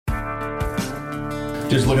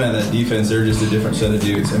just looking at that defense, they're just a different set of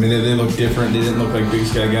dudes. I mean, they look different. They didn't look like Big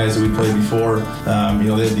Sky guys that we played before.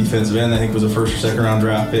 They had defensive end, I think was a first or second round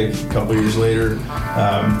draft pick a couple years later.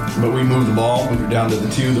 But we moved the ball. We were down to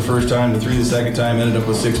the 2 the first time, the 3 the second time, ended up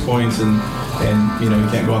with 6 points, and you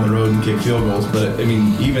can't go on the road and kick field goals. But I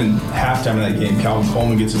mean, even halftime of that game, Calvin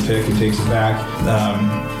Coleman gets a pick and takes it back.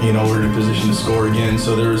 We're in a position to score again.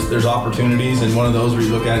 So there's opportunities, and one of those where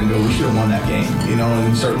you look at it and go, we should have won that game. And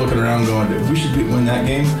you start looking around going, if we should win that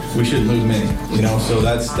game, we shouldn't lose many. So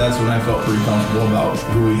that's when I felt pretty comfortable about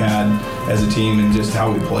who we had as a team and just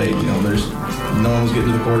how we played. There's no one was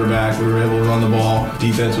getting to the quarterback. We were able to run the ball.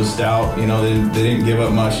 Defense was stout. They didn't give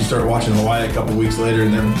up much. You start watching Hawaii a couple weeks later,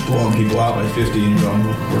 and they're blowing people out by 50, and you're going,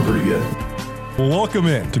 we're pretty good. Well, welcome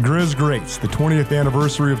in to Grizz Greats, the 20th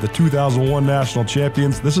anniversary of the 2001 national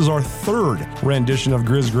champions. This is our third rendition of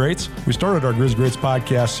Grizz Greats. We started our Grizz Greats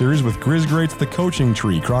podcast series with Grizz Greats, the coaching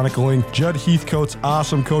tree, chronicling Judd Heathcote's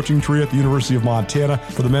awesome coaching tree at the University of Montana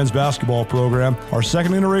for the men's basketball program. Our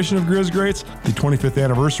second iteration of Grizz Greats, the 25th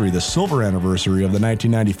anniversary, the silver anniversary of the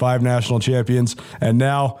 1995 national champions, and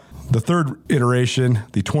now the third iteration,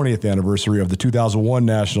 the 20th anniversary of the 2001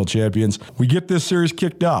 national champions. We get this series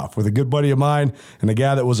kicked off with a good buddy of mine and a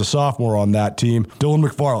guy that was a sophomore on that team, Dylan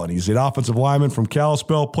McFarland. He's an offensive lineman from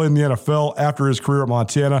Kalispell, played in the NFL after his career at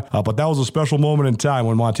Montana, but that was a special moment in time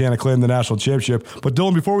when Montana claimed the national championship. But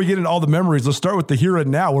Dylan, before we get into all the memories, let's start with the here and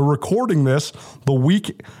now. We're recording this the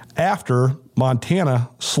week after Montana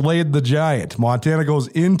slayed the Giant. Montana goes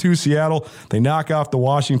into Seattle. They knock off the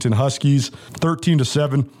Washington Huskies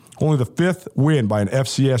 13-7. Only the fifth win by an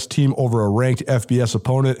FCS team over a ranked FBS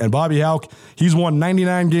opponent. And Bobby Houck, he's won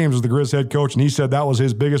 99 games as the Grizz head coach, and he said that was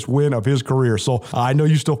his biggest win of his career. So I know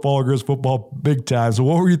you still follow Grizz football big time. So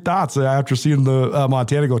what were your thoughts after seeing the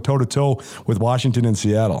Montana go toe-to-toe with Washington and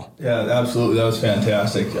Seattle? Yeah, absolutely. That was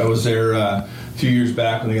fantastic. I was there a few years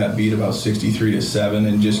back when they got beat about 63-7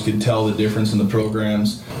 and just could tell the difference in the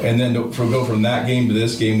programs. And then to go from that game to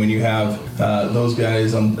this game when you have those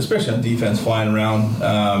guys, especially on defense, flying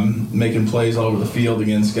around, making plays all over the field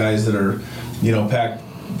against guys that are,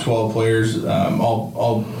 Pac-12 players,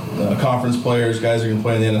 all conference players, guys that are going to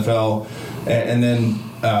play in the NFL. And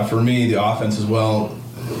then for me, the offense as well.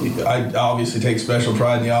 I obviously take special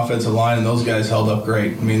pride in the offensive line, and those guys held up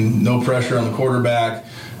great. I mean, no pressure on the quarterback,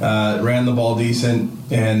 ran the ball decent,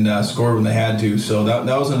 and scored when they had to. So that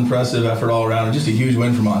was an impressive effort all around, and just a huge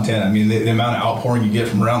win for Montana. I mean, the amount of outpouring you get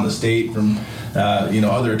from around the state, from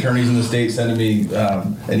other attorneys in the state sending me,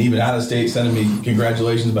 and even out of state sending me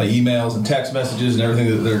congratulations by emails and text messages and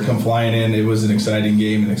everything that are come flying in. It was an exciting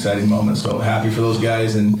game, an exciting moment. So happy for those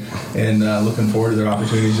guys and looking forward to their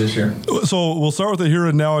opportunities this year. So we'll start with the here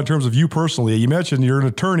and now in terms of you personally. You mentioned you're an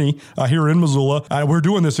attorney here in Missoula. We're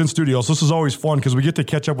doing this in studio, so this is always fun because we get to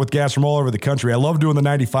catch up with guys from all over the country. I love doing the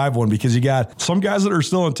 95 one because you got some guys that are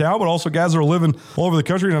still in town, but also guys that are living all over the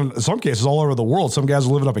country, and in some cases all over the world. Some guys are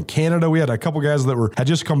living up in Canada. We had a couple guys that had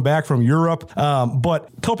just come back from Europe. But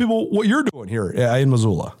tell people what you're doing here in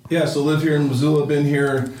Missoula. Yeah, so live here in Missoula. Been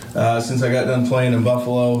here since I got done playing in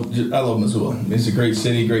Buffalo. I love Missoula. It's a great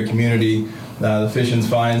city, great community. The fishing's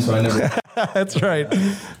fine, so I never... That's right.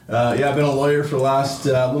 I've been a lawyer for the last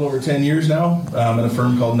little over 10 years now. I'm at a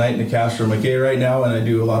firm called Knight & Castro McKay right now, and I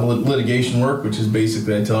do a lot of litigation work, which is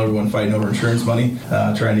basically I tell everyone fighting over insurance money,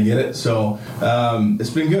 trying to get it. So it's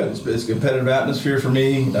been good. It's a competitive atmosphere for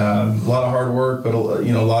me. A lot of hard work, but a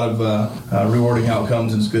lot of rewarding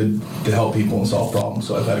outcomes, and it's good to help people and solve problems.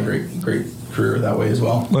 So I've had a great career that way as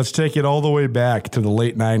well. Let's take it all the way back to the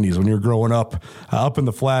late 90s when you were growing up in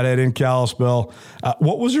the Flathead in Kalispell.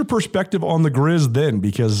 What was your perspective on the Grizz then?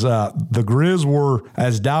 Because the Grizz were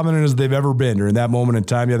as dominant as they've ever been during that moment in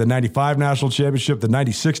time. You had the 95 national championship. The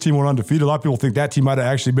 96 team went undefeated. A lot of people think that team might have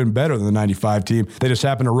actually been better than the 95 team. They just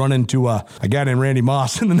happened to run into a guy named Randy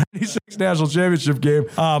Moss in the 96 national championship game.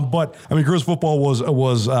 But I mean, Grizz football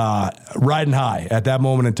was riding high at that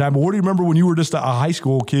moment in time. But what do you remember when you were just a high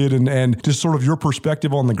school kid and just sort of your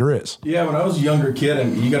perspective on the Grizz? Yeah, when I was a younger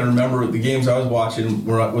kid, you got to remember the games I was watching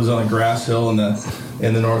was on a grass hill in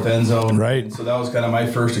the north end zone. Right. And so that was kind of my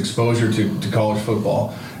first exposure to college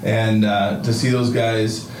football, and to see those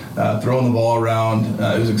guys throwing the ball around,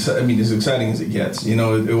 it was as exciting as it gets.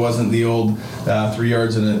 It wasn't the old 3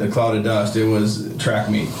 yards in a cloud of dust. It was track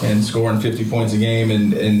meet and scoring 50 points a game,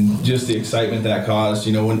 and just the excitement that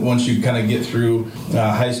caused. Once you kind of get through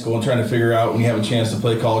high school and trying to figure out when you have a chance to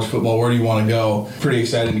play college football, where do you want to go? Pretty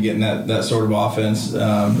exciting to get in that sort of offense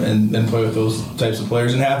and play with those types of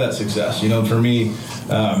players and have that success. For me,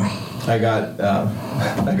 I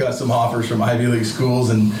got some offers from Ivy League schools,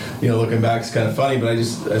 and looking back, it's kind of funny. But I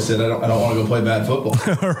said I don't want to go play bad football.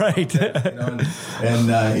 Right.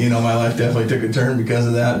 My life definitely took a turn because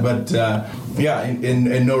of that. But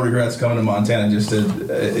and no regrets coming to Montana. Just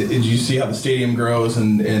you see how the stadium grows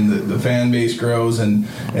and the fan base grows and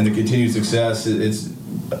the continued success. It's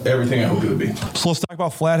everything I hoped it would be. So let's talk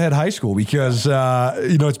about Flathead High School because,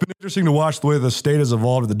 it's been interesting to watch the way the state has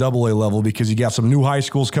evolved at the AA level because you got some new high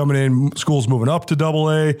schools coming in, schools moving up to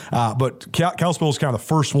AA. But Kalispell was kind of the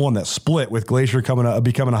first one that split with Glacier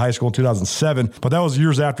becoming a high school in 2007. But that was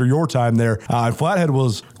years after your time there. And Flathead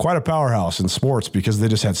was quite a powerhouse in sports because they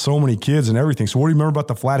just had so many kids and everything. So what do you remember about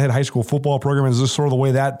the Flathead High School football program? Is this sort of the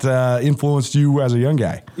way that influenced you as a young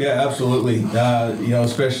guy? Yeah, absolutely.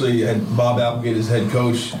 Especially at Bob Applegate as head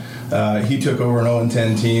coach. He took over an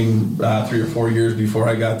 0-10 team 3 or 4 years before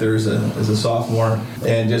I got there as a sophomore,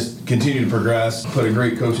 and just continued to progress. Put a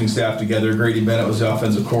great coaching staff together. Grady Bennett was the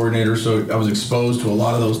offensive coordinator, so I was exposed to a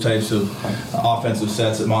lot of those types of offensive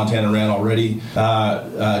sets that Montana ran already.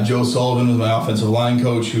 Joe Sullivan was my offensive line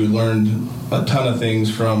coach, who learned a ton of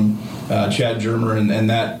things from Chad Germer and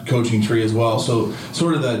that coaching tree as well. So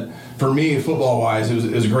sort of that. For me, football-wise,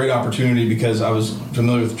 it was a great opportunity because I was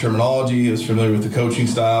familiar with the terminology, I was familiar with the coaching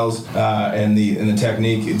styles and the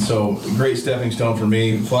technique, and so great stepping stone for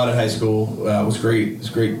me. Flathead High School was great. It was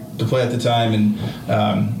great to play at the time,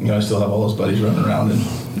 and I still have all those buddies running around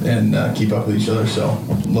and keep up with each other. So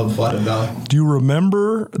love the Flathead Valley. Do you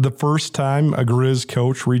remember the first time a Grizz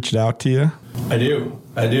coach reached out to you? I do.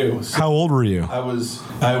 So how old were you? I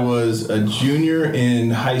was a junior in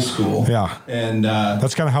high school. Yeah. And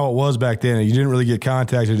that's kind of how it was back then. You didn't really get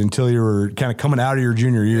contacted until you were kind of coming out of your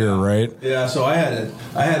junior year, right? Yeah. So I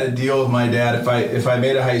had a deal with my dad if I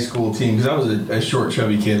made a high school team, because I was a short,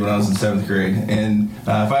 chubby kid when I was in 7th grade, and if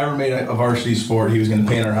I ever made a varsity sport, he was going to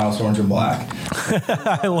paint our house orange and black.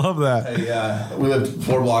 I love that. We lived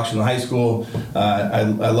 4 blocks from the high school. I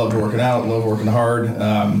loved working out, loved working hard.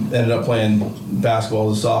 Ended up playing basketball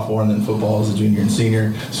as a sophomore and then football as a junior and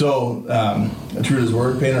senior. So true to his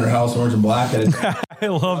word, painted our house orange and black. I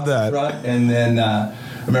love that. And then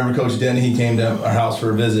I remember Coach Denny, he came to our house for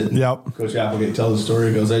a visit. Yep. Coach Applegate tells the story.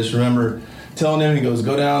 He goes, I just remember telling him, he goes,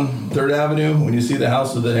 go down 3rd Avenue. When you see the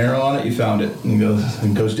house with an arrow on it, you found it. And he goes,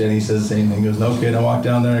 and Coach Denny says the same thing. He goes, no kid, I walked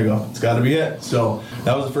down there. I go, it's got to be it. So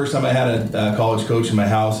that was the first time I had a college coach in my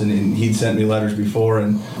house, and he'd sent me letters before.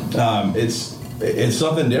 And it's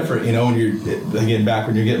something different, when you're, back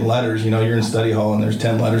when you're getting letters, you're in study hall and there's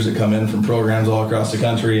 10 letters that come in from programs all across the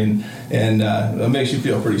country, and it makes you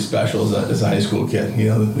feel pretty special as a high school kid.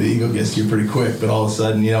 The ego gets to you pretty quick, but all of a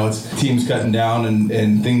sudden, it's teams cutting down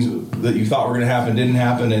and things that you thought were going to happen didn't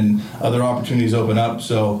happen, and other opportunities open up.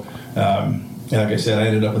 So, like I said, I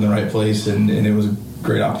ended up in the right place, and it was a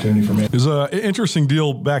great opportunity for me. It was an interesting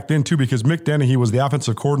deal back then, too, because Mick Denny, he was the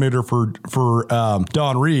offensive coordinator for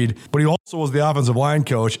Don Reed, but he also was the offensive line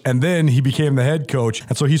coach, and then he became the head coach.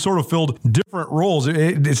 And so he sort of filled different roles.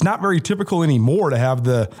 It's not very typical anymore to have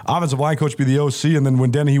the offensive line coach be the OC, and then when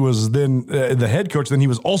Denny was then the head coach, then he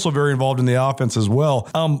was also very involved in the offense as well.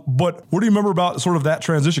 But what do you remember about sort of that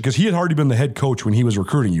transition? Because he had already been the head coach when he was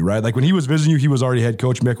recruiting you, right? Like when he was visiting you, he was already head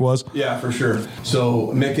coach, Mick was? Yeah, for sure. So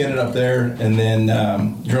Mick ended up there, and then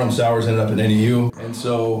Jerome Sowers ended up at NEU. And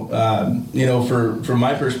so, from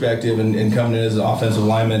my perspective and coming in as an offensive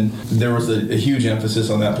lineman, there was a huge emphasis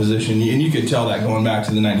on that position. And you could tell that going back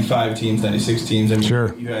to the 95 teams, 96 teams. I mean,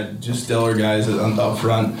 sure. You had just stellar guys up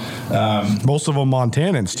front. Most of them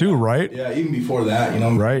Montanans too, right? Yeah, even before that,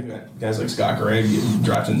 right. You had guys like Scott Gregg getting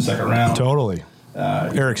drafted in the 2nd round. Totally.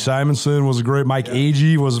 Eric Simonson was a great. Mike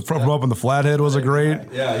Agee was from up in the Flathead was a great.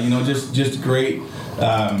 Yeah, just great.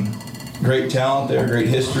 Great talent there, great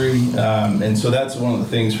history, and so that's one of the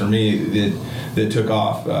things for me that took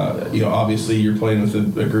off. Obviously you're playing with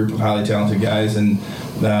a group of highly talented guys, and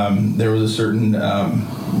there was a certain,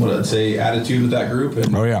 attitude with that group,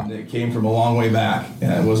 and, and it came from a long way back.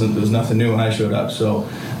 And there was nothing new when I showed up. So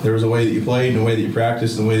there was a way that you played, and a way that you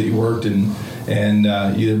practiced, and a way that you worked, and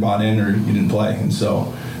you either bought in or you didn't play. And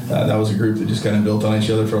so that was a group that just kind of built on each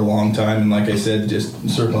other for a long time. And like I said, just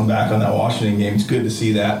circling back on that Washington game, it's good to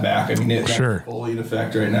see that back. I mean, it's fully in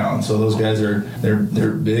effect right now. And so those guys they're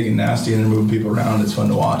big and nasty, and they're moving people around. It's fun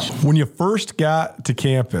to watch. When you first got to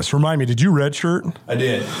campus, remind me, did you redshirt? I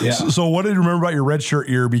did, yeah. So what did you remember about your redshirt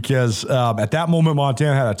year? Because at that moment,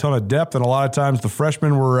 Montana had a ton of depth, and a lot of times the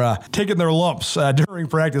freshmen were taking their lumps during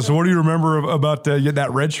practice. So what do you remember about that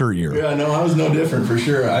redshirt year? Yeah, no, I was no different for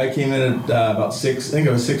sure. I came in at about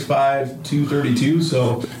 6'4", 6'5", 232,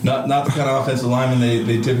 so not the kind of offensive lineman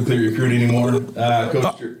they typically recruit anymore.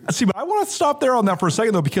 See, but I want to stop there on that for a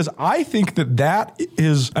second, though, because I think that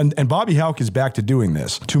is, and Bobby Houck is back to doing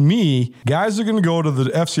this. To me, guys are going to go to the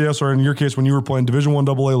FCS, or in your case, when you were playing Division I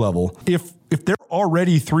AA level, if they're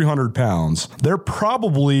already 300 pounds, they're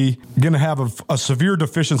probably going to have a severe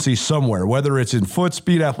deficiency somewhere, whether it's in foot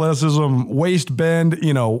speed, athleticism, waist bend,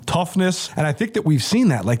 toughness. And I think that we've seen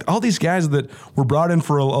that. Like all these guys that were brought in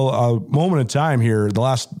for a moment in time here, the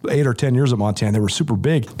last 8 or 10 years at Montana, they were super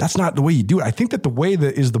big. That's not the way you do it. I think that the way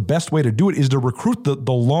that is the best way to do it is to recruit the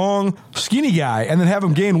long, skinny guy and then have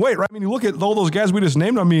him gain weight, right? I mean, you look at all those guys we just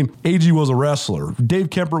named. I mean, AG was a wrestler. Dave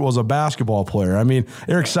Kempert was a basketball player. I mean,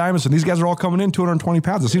 Eric Simonson, these guys are all coming in 220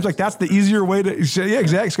 pounds. It seems like that's the easier way to say, yeah,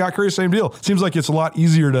 exactly. Scott Curry, same deal. Seems like it's a lot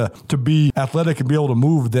easier to be athletic and be able to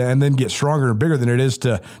move and then get stronger and bigger than it is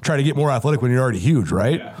to try to get more athletic when you're already huge,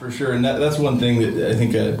 right? Yeah, for sure. And that's one thing that I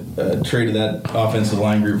think a trait of that offensive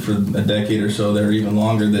line group for a decade or so, they're even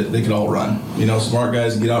longer, that they could all run. Smart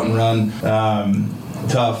guys get out and run,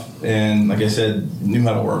 tough, and like I said, knew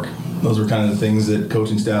how to work. Those were kind of the things that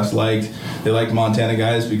coaching staffs liked. They liked Montana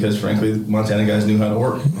guys because, frankly, Montana guys knew how to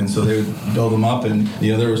work. And so they would build them up, and,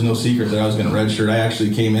 there was no secret that I was going to redshirt. I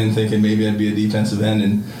actually came in thinking maybe I'd be a defensive end,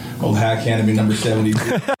 and old Hack handed me number 72.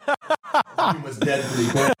 He was dead pretty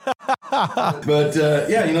quick. But, so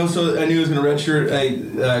I knew I was going to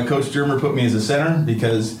redshirt. Coach Germer put me as a center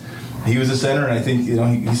because he was a center, and I think,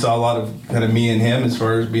 he saw a lot of kind of me and him as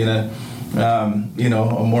far as being a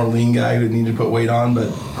more lean guy who needed to put weight on, but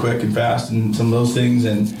quick and fast and some of those things.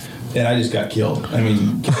 And I just got killed. I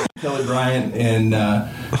mean, Kelly Bryant and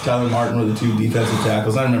Tyler Martin were the two defensive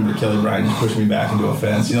tackles. I remember Kelly Bryant just pushing me back into a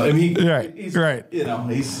fence. He's right. He's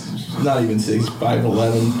not even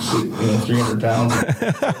 5'11", 300 pounds,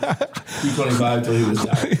 225 till he was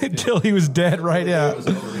dead. Till he was dead, right? Yeah. It was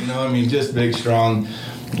over, just big, strong.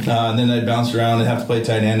 And then I'd bounce around and have to play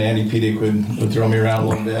tight end. Andy Pedic would throw me around a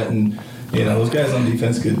little bit, and those guys on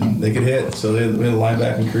defense could hit. So we had a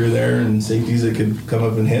linebacking crew there and safeties that could come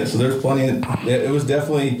up and hit. So there's plenty. It was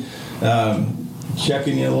definitely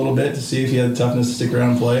checking you a little bit to see if you had the toughness to stick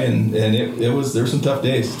around and play. And there were some tough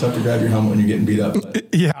days. It's tough to grab your helmet when you're getting beat up.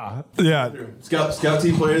 Yeah. Scout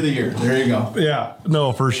Team Player of the Year. There you go. Yeah.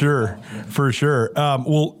 No, for sure.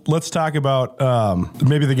 Well, let's talk about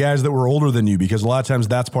maybe the guys that were older than you, because a lot of times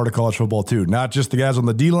that's part of college football too. Not just the guys on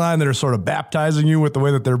the D-line that are sort of baptizing you with the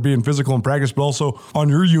way that they're being physical in practice, but also on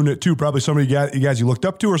your unit too. Probably somebody guys you looked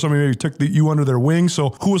up to, or somebody maybe took you under their wing. So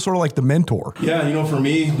who was sort of like the mentor? Yeah, for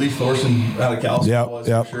me, Lee Thorson out of Kalispell was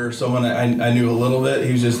for sure someone I knew a little bit.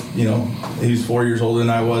 He was just, he was 4 years older than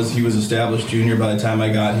I was. He was established junior by the time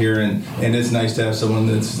I got here, and it's nice to have someone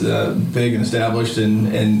that's big and established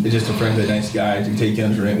and just a frankly nice guy to take you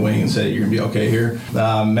under your wing and say you're gonna be okay here.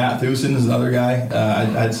 Matt Thusen is another guy.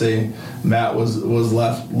 I'd say Matt was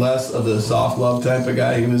less of the soft love type of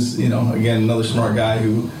guy. He was, again, another smart guy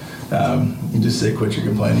who you just say quit your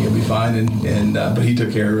complaining, you'll be fine. But he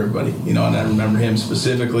took care of everybody, and I remember him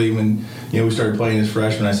specifically when we started playing as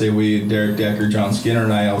freshmen. I say we, Derek Decker, John Skinner,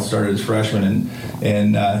 and I all started as freshmen,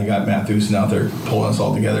 and he got Matt Thusen out there pulling us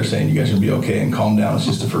all together, saying you guys will be okay and calm down. It's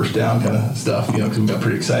just a first down kind of stuff, because we got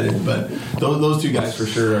pretty excited. But those two guys for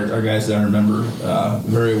sure are guys that I remember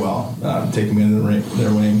very well, taking me into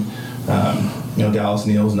their wing. Dallas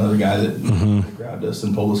Neal's another guy that grabbed us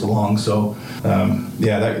and pulled us along. So,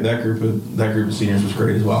 that group of seniors was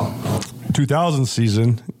great as well. 2000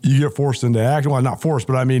 season, you get forced into action. Well, not forced,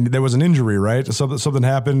 but I mean, there was an injury, right? Something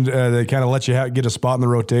happened that kind of let you get a spot in the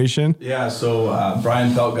rotation. Yeah, so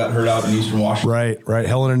Brian Pelk got hurt out in Eastern Washington. Right.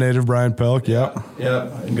 Helena native Brian Pelk, yep.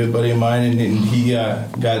 Yeah, a good buddy of mine, and he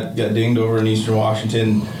got dinged over in Eastern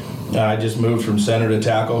Washington. I just moved from center to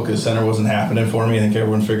tackle because center wasn't happening for me. I think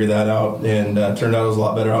everyone figured that out, and turned out it was a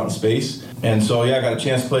lot better out in space. And so, I got a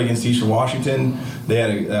chance to play against Eastern Washington. They had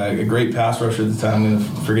a great pass rusher at the time. I'm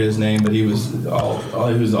going to forget his name, but he was all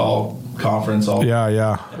conference,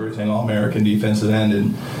 everything, all American defensive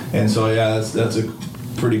end, and so that's a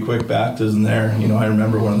pretty quick baptism there. I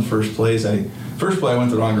remember one of the first play I went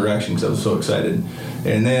the wrong direction because I was so excited,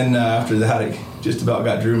 and then after that I just about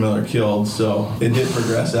got Drew Miller killed. So it did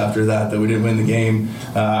progress after that we didn't win the game.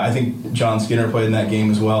 I think John Skinner played in that game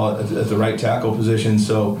as well at the right tackle position.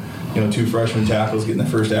 So two freshman tackles getting the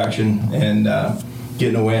first action and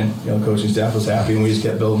getting a win. Coaching staff was happy, and we just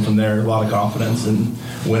kept building from there. A lot of confidence, and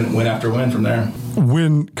win after win from there.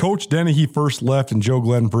 When Coach Dennehy first left and Joe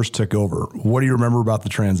Glenn first took over, what do you remember about the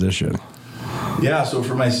transition? Yeah, so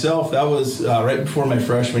for myself, that was right before my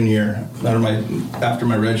freshman year, after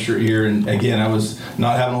my redshirt year. And again, I was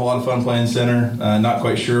not having a lot of fun playing center, not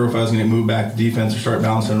quite sure if I was going to move back to defense or start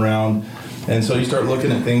bouncing around. And so you start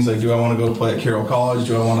looking at things like, do I want to go play at Carroll College?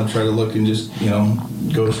 Do I want to try to look and just,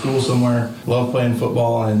 go to school somewhere? Love playing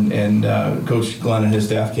football, and Coach Glenn and his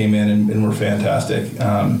staff came in and were fantastic.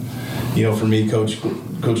 For me, Coach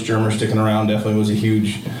Germer sticking around definitely was a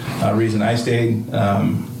huge reason I stayed.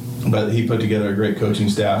 But he put together a great coaching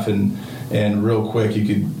staff, and real quick you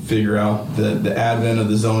could figure out the advent of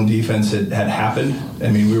the zone defense had happened.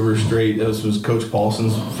 I mean, we were straight. This was Coach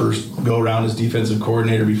Paulson's first go-around as defensive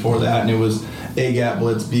coordinator. Before that, and it was A-gap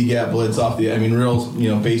blitz, B-gap blitz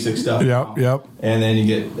real basic stuff. Yep. And then you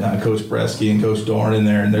get Coach Bresky and Coach Dorn in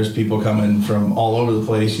there, and there's people coming from all over the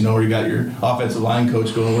place. Where you got your offensive line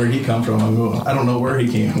coach going, where'd he come from? I'm going, I don't know where he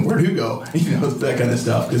came. Where'd he go? That kind of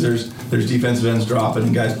stuff, because there's defensive ends dropping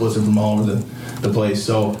and guys blitzing from all over the place.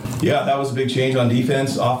 So, yeah, that was a big change on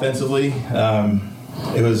defense. Offensively,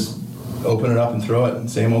 it was open it up and throw it.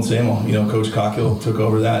 Same old. Coach Cockill took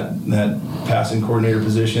over that passing coordinator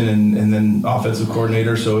position and then offensive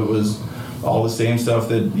coordinator. So it was all the same stuff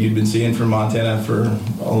that you'd been seeing from Montana for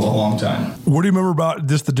a long time. What do you remember about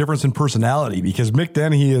just the difference in personality? Because Mick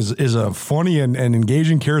Dennehy is a funny and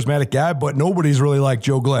engaging, charismatic guy, but nobody's really like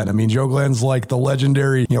Joe Glenn. I mean, Joe Glenn's like the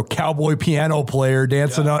legendary, cowboy piano player,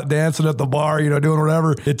 dancing at the bar, doing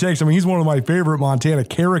whatever it takes. I mean, he's one of my favorite Montana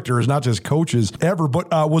characters, not just coaches ever. But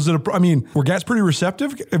were guys pretty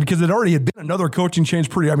receptive? Because it already had been another coaching change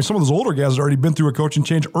some of those older guys had already been through a coaching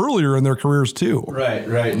change earlier in their careers too. Right.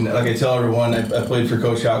 And like I tell everyone, I played for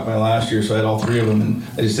Coach Houck my last year, so I had all three of them, and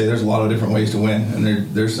I just say there's a lot of different ways to win, and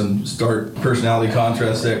there's some stark personality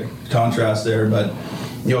contrast there. But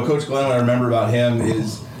Coach Glenn, what I remember about him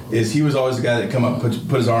is he was always the guy that come up, put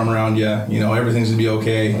his arm around you, everything's gonna be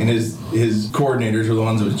okay, and his coordinators were the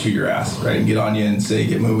ones that would chew your ass, right, and get on you and say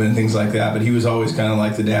get moving and things like that. But he was always kind of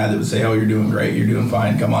like the dad that would say, oh, you're doing great, you're doing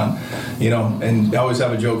fine, come on, and always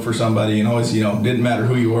have a joke for somebody, and always didn't matter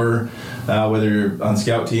who you were, whether you're on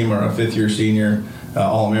scout team or a fifth-year senior,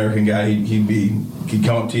 All-American guy, he'd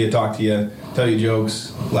come up to you, talk to you, tell you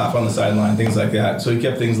jokes, laugh on the sideline, things like that. So he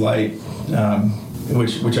kept things light,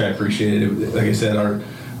 which I appreciated. Like I said,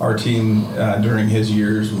 our team during his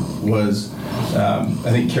years was, I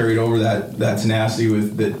think, carried over that tenacity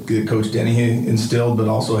that Coach Dennehy instilled, but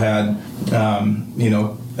also had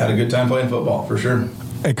a good time playing football for sure.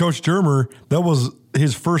 And Coach Germer, that was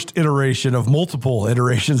his first iteration of multiple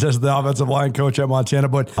iterations as the offensive line coach at Montana,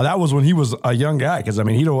 but that was when he was a young guy, because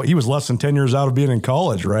he was less than 10 years out of being in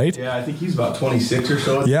college, right? Yeah, I think he's about 26 or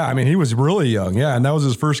so. Yeah, he was really young, and that was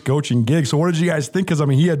his first coaching gig. So what did you guys think? Because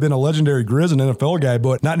he had been a legendary Grizz and NFL guy,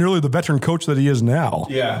 but not nearly the veteran coach that he is now.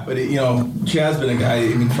 Yeah, but Chad's been a guy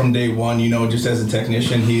from day one. Just as a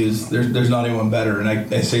technician, there's not anyone better, and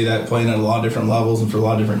I say that playing at a lot of different levels and for a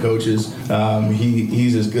lot of different coaches.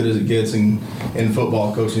 He's as good as it gets in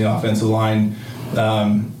football, coaching the offensive line.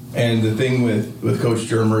 And the thing with Coach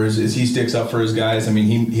Germer is he sticks up for his guys.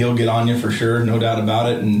 He'll get on you for sure, no doubt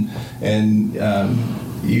about it. And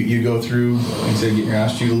you go through, like I said, getting your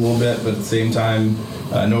ass chewed a little bit, but at the same time,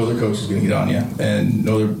 no other coach is going to get on you, and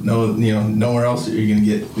nowhere else are you going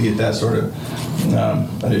to get that sort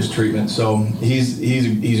of his treatment. So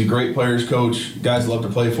he's a great players coach. Guys love to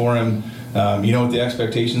play for him. You know what the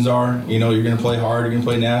expectations are. You're going to play hard, you're going to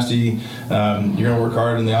play nasty, you're going to work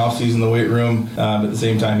hard in the offseason, the weight room, but at the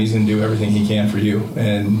same time, he's going to do everything he can for you.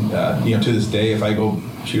 And, to this day, if I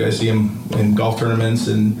see him in golf tournaments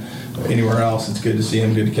and anywhere else, it's good to see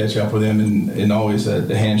him, good to catch up with him, and always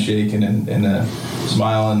a handshake and a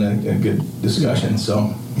smile and a good discussion.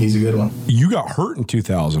 So he's a good one. You got hurt in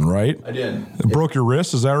 2000, right? I did. Broke your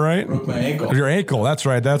wrist, is that right? Broke my ankle. Your ankle, that's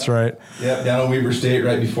right. Yep, down at Weber State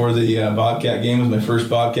right before the Bobcat game. It was my first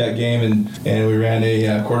Bobcat game, and we ran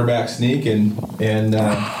a quarterback sneak, and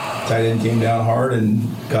tight end came down hard and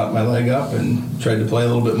got my leg up and tried to play a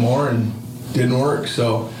little bit more and didn't work.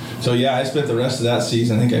 So yeah, I spent the rest of that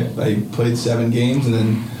season, I think I played 7 games and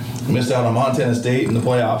then missed out on Montana State in the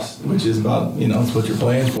playoffs, which is about, it's what you're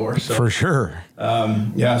playing for. So, for sure.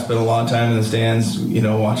 I spent a lot of time in the stands,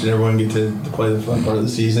 watching everyone get to play the fun part of the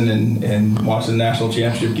season and watching the national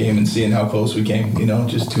championship game and seeing how close we came,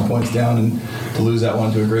 just 2 points down, and to lose that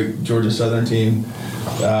one to a great Georgia Southern team,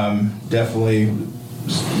 definitely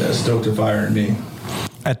stoked a fire in me.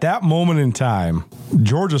 At that moment in time,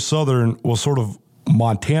 Georgia Southern was sort of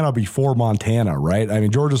Montana before Montana, right? I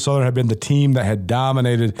mean, Georgia Southern had been the team that had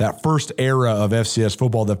dominated that first era of FCS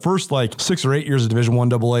football. The first 6 or 8 years of Division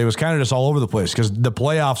I AA was kind of just all over the place because the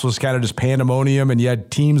playoffs was kind of just pandemonium, and you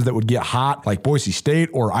had teams that would get hot like Boise State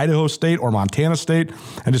or Idaho State or Montana State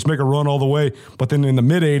and just make a run all the way. But then in the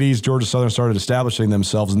mid-'80s, Georgia Southern started establishing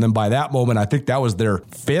themselves, and then by that moment, I think that was their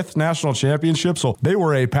 5th national championship. So they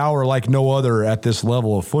were a power like no other at this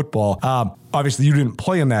level of football. Obviously, you didn't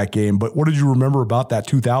play in that game, but what did you remember about that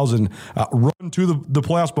 2000 run to the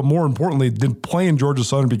playoffs? But more importantly, did play in Georgia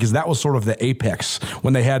Southern, because that was sort of the apex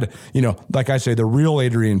when they had, like I say, the real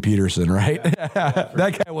Adrian Peterson, right? Yeah,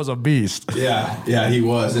 that guy was a beast. Yeah, he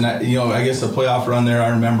was. And I guess the playoff run there, I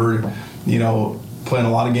remember, playing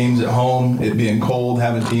a lot of games at home, it being cold,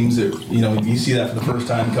 having teams that, you see that for the first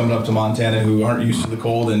time coming up to Montana who aren't used to the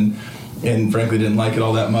cold and frankly didn't like it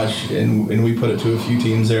all that much, and we put it to a few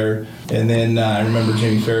teams there. And then I remember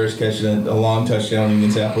Jamie Ferris catching a long touchdown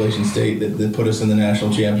against Appalachian State that put us in the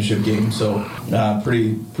national championship game. So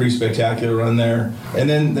pretty spectacular run there. And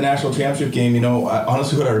then the national championship game,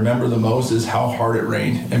 honestly what I remember the most is how hard it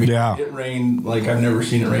rained. I mean, It rained like I've never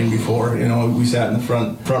seen it rain before. We sat in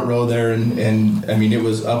the front row there, and I mean, it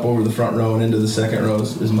was up over the front row and into the second row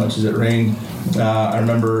as much as it rained. I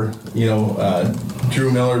remember,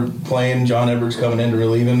 Drew Miller playing, John Edwards coming in to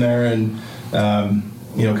relieve him there, and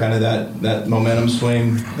kind of that momentum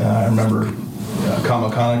swing. I remember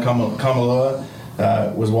Kamaloa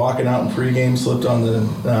was walking out in pregame, slipped on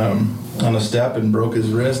the step and broke his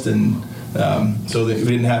wrist, and so we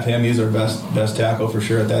didn't have him. He was our best tackle for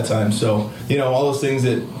sure at that time. So all those things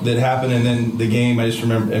that happened, and then the game. I just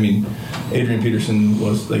remember. I mean, Adrian Peterson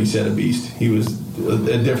was, like you said, a beast. He was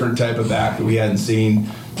a different type of back that we hadn't seen.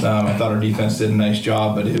 I thought our defense did a nice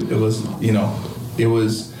job, but it was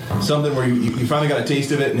something where you finally got a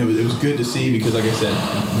taste of it, and it was good to see, because, like I said,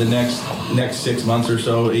 the next 6 months or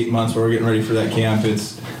so, 8 months, where we're getting ready for that camp,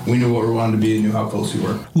 we knew what we wanted to be and knew how close we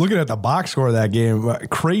were. Looking at the box score of that game,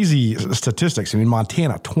 crazy statistics. I mean,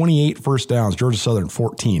 Montana, 28 first downs, Georgia Southern,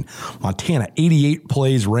 14. Montana, 88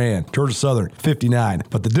 plays ran, Georgia Southern, 59.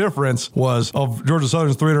 But the difference was, of Georgia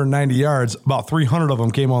Southern's 390 yards, about 300 of them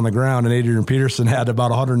came on the ground, and Adrian Peterson had about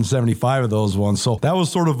 175 of those ones. So that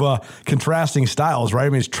was sort of contrasting styles, right? I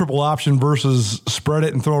mean, it's triple option versus spread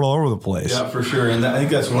it and throw it all over the place. Yeah, for sure. And I think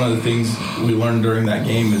that's one of the things we learned during that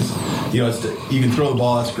game is, you can throw the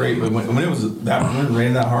ball, that's great, but when it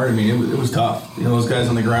rained that hard, I mean, it was tough. Those guys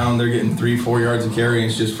on the ground, they're getting 3-4 yards of carry, and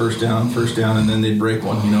it's just first down, and then they break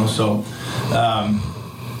one. So,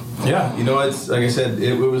 it's like I said,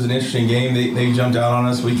 it was an interesting game. They jumped out on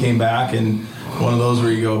us. We came back, and one of those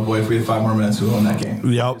where you go, boy, if we had 5 more minutes, we won that game.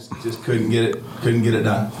 Yep. Just couldn't get it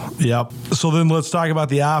done. Yep. So then let's talk about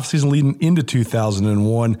the offseason leading into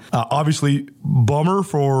 2001. Obviously, bummer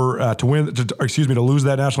to lose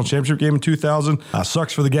that national championship game in 2000.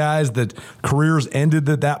 Sucks for the guys that careers ended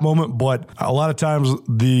at that moment, but a lot of times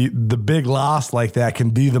the big loss like that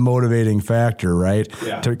can be the motivating factor, right?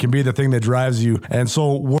 Yeah. It can be the thing that drives you. And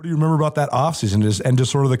so what do you remember about that offseason and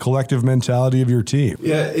just sort of the collective mentality of your team?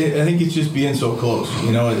 Yeah, I think it's just being so close,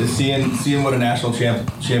 seeing what a national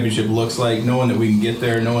championship looks like, knowing that we can get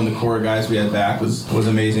there, knowing the core of guys we had back was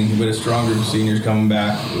amazing. We had a strong group of seniors coming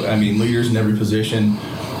back. I mean, leaders in every position,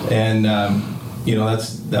 and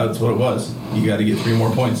that's what it was. You got to get 3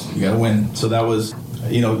 more points. You got to win. So that was,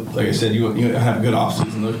 like I said, you have a good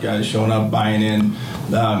offseason. Those guys showing up, buying in.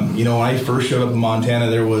 When I first showed up in Montana,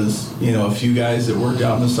 there was, a few guys that worked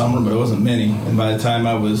out in the summer, but it wasn't many. And by the time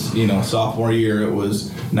I was, sophomore year, it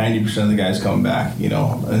was 90% of the guys coming back, and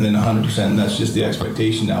then 100%. And that's just the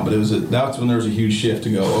expectation now. But that's when there was a huge shift to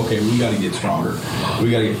go, okay, we got to get stronger.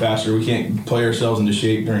 We got to get faster. We can't play ourselves into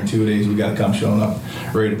shape during 2 days. We got to come showing up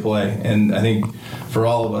ready to play. And I think for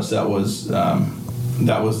all of us, that was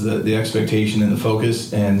the expectation and the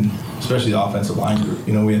focus, and especially the offensive line group.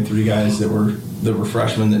 We had 3 guys that were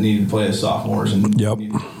freshmen that needed to play as sophomores, and you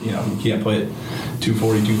can't play at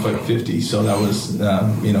 240, 250. So that was,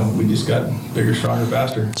 we just got bigger, stronger,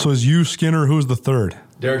 faster. So as you, Skinner, who's the third?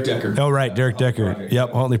 Derek Decker. Oh, right, Derek Decker. Project.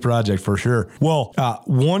 Yep, Huntley Project for sure. Well,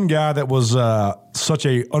 one guy that was such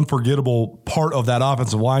a unforgettable part of that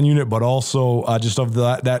offensive line unit, but also just of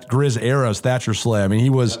that Grizz era is Thatcher Slay. I mean,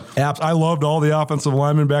 he was I loved all the offensive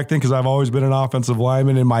linemen back then because I've always been an offensive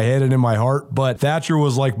lineman in my head and in my heart. But Thatcher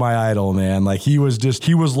was like my idol, man. Like he was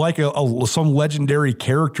like some legendary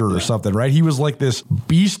character or something, right? He was like this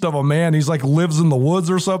beast of a man. He's like lives in the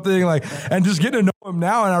woods or something. And just getting to know him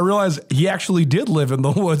now, and I realize he actually did live in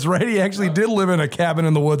the woods, right? He actually did live in a cabin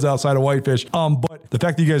in the woods outside of Whitefish. But the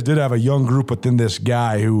fact that you guys did have a young group within this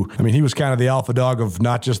guy who, I mean, he was kind of the alpha dog of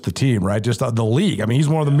not just the team, right? Just the league. I mean, he's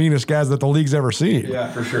one of the meanest guys that the league's ever seen.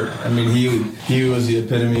 Yeah, for sure. I mean, he was the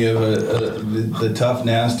epitome of the tough,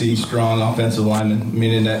 nasty, strong offensive lineman. I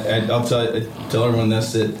mean, and I'll tell everyone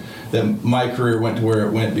this, that my career went to where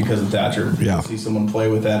it went because of Thatcher. Yeah. To see someone play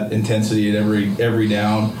with that intensity at every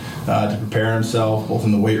down, to prepare himself, both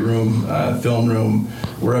in the weight room, film room,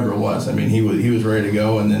 wherever it was. I mean, he was ready to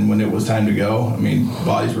go, and then when it was time to go, I mean,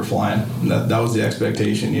 bodies were flying. And that was the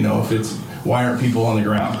expectation. You know, if it's why aren't people on the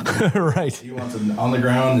ground? Right. He wants them on the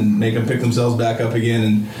ground and make them pick themselves back up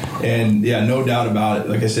again. And yeah, no doubt about it.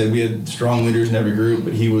 Like I said, we had strong leaders in every group,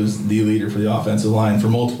 but he was the leader for the offensive line for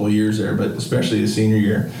multiple years there, but especially his senior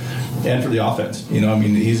year. And for the offense, you know, I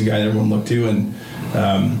mean, he's a guy that everyone looked to, and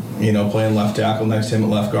you know, playing left tackle next to him at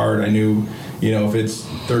left guard, I knew, you know, if it's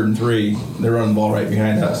 3rd and 3, they're running the ball right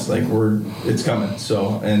behind us, like it's coming.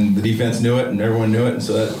 So, and the defense knew it, and everyone knew it, and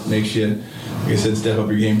so that makes you, like I said, step up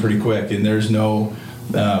your game pretty quick. And there's no,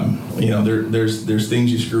 you know, there's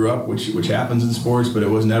things you screw up, which happens in sports, but it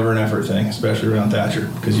was never an effort thing, especially around Thatcher,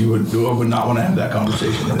 because you would not want to have that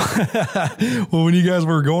conversation. Well, when you guys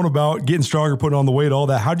were going about getting stronger, putting on the weight, all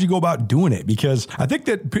that, how'd you go about doing it? Because I think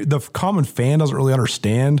that the common fan doesn't really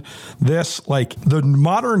understand this. Like the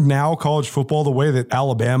modern now college football, the way that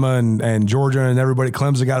Alabama and Georgia and everybody,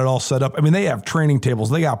 Clemson got it all set up. I mean, they have training tables,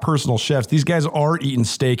 they got personal chefs. These guys are eating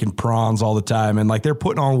steak and prawns all the time, and like they're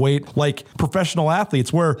putting on weight like professional athletes.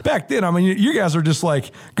 Where back then, I mean, you guys are just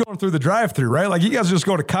like going through the drive-thru, right? Like you guys just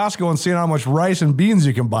go to Costco and seeing how much rice and beans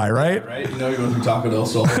you can buy, right? Yeah, right. You know, you're going through Taco Del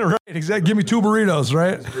Sol. Right, exactly. Give me 2 burritos,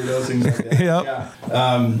 right? Burritos, things like that. Yep.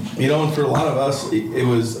 Yeah. You know, and for a lot of us, it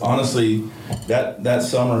was honestly that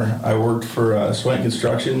summer I worked for Swank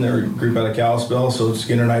Construction. They're a group out of Kalispell, so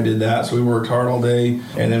Skinner and I did that. So we worked hard all day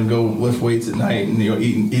and then go lift weights at night, and you know,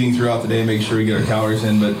 eating throughout the day, make sure we get our calories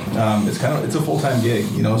in. But it's a full-time gig,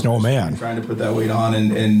 you know. Oh man, trying to put that weight on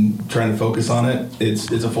and trying to focus on it, it's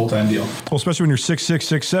a full-time deal. Well, especially when you're 6'6",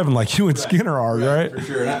 6'7", like you and Skinner are, right? For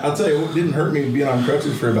sure. And I'll tell you, it didn't hurt me being on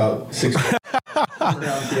crutches for about 6 months.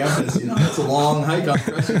 Around campus, you know, that's a long hike on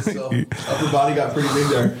crutches, so upper body got pretty big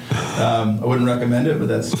there. I wouldn't recommend it, but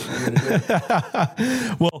that's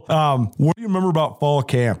Well, what do you remember about fall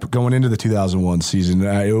camp going into the 2001 season?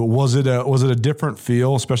 Was it a different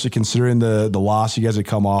feel, especially considering the loss you guys had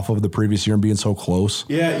come off of the previous year and being so close?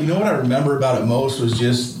 Yeah, you know what I remember about it most was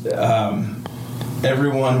just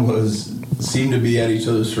everyone seemed to be at each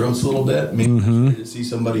other's throats a little bit. Maybe to see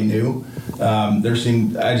somebody new. I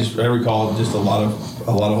recall just a lot of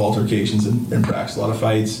altercations in practice, a lot of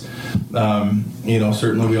fights. You know,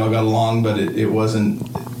 certainly we all got along, but it wasn't.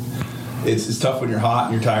 It's tough when you're hot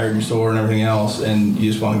and you're tired and you're sore and everything else, and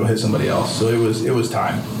you just want to go hit somebody else. So it was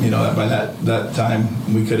time. You know, by that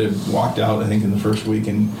time we could have walked out, I think, in the first week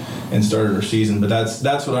and started our season. But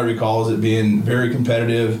that's what I recall, is it being very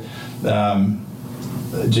competitive.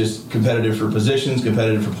 Just competitive for positions,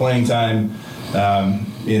 competitive for playing time,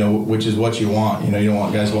 you know, which is what you want. You know, you don't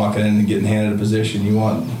want guys walking in and getting handed a position. You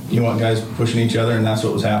want guys pushing each other, and that's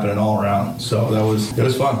what was happening all around. So it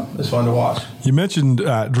was fun. It was fun to watch. You mentioned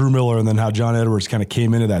Drew Miller and then how John Edwards kind of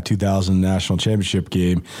came into that 2000 national championship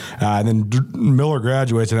game, and then Miller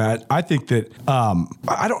graduates. And I think that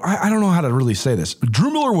I don't know how to really say this.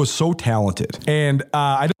 Drew Miller was so talented, and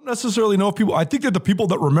I don't necessarily know if people. I think that the people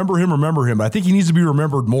that remember him. But I think he needs to be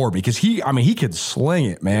remembered more because he could sling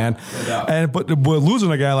it, man. No but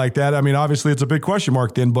losing a guy like that, I mean, obviously it's a big question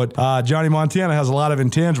mark then. But Johnny Montana has a lot of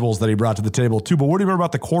intangibles that he brought to the table too. But what do you remember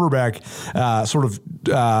about the quarterback sort of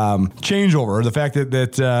changeover, or the fact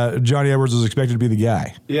that Johnny Edwards was expected to be the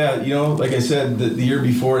guy? Yeah, you know, like I said, the year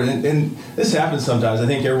before, and this happens sometimes. I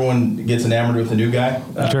think everyone gets enamored with the new guy,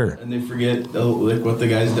 sure, and they forget like what the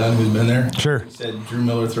guy's done who's been there. Sure. He said Drew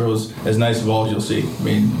Miller throws as nice a ball as you'll see. I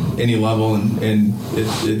mean, any level, and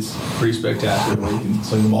it's pretty spectacular the way he can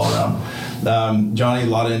sling the ball around. Johnny, a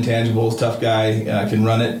lot of intangibles, tough guy, can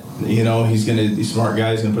run it. You know, he's a smart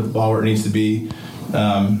guy. He's gonna put the ball where it needs to be.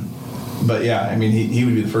 But yeah, I mean, he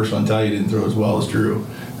would be the first one to tell you he didn't throw as well as Drew.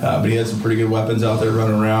 But he had some pretty good weapons out there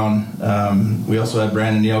running around. We also had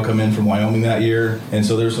Brandon Neal come in from Wyoming that year, and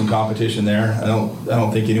so there's some competition there. I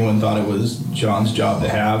don't think anyone thought it was John's job to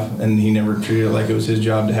have, and he never treated it like it was his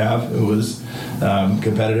job to have. It was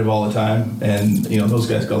competitive all the time, and you know, those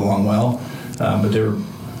guys got along well, but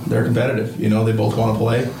they're competitive. You know, they both want to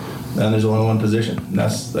play, and there's only one position. And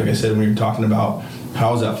that's, like I said, when you're talking about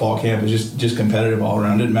how was that fall camp? It was just competitive all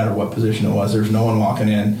around. It didn't matter what position it was. There's no one walking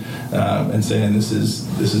in and saying this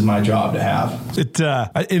is my job to have. It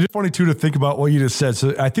is funny too to think about what you just said.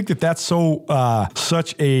 So I think that's so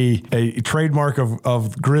such a trademark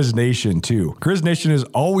of Grizz Nation too. Grizz Nation is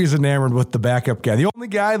always enamored with the backup guy. The only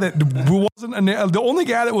guy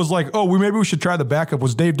that was like, oh, maybe we should try the backup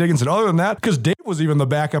was Dave Dickinson. Other than that, because Dave was even the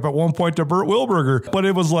backup at one point to Burt Wilberger. But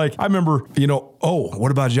it was like, I remember,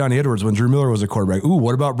 what about Johnny Edwards when Drew Miller was a quarterback? Ooh,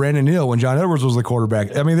 what about Brandon Neal when John Edwards was the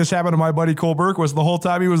quarterback? I mean, this happened to my buddy Cole Berquist the whole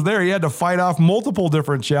time he was there. He had to fight off multiple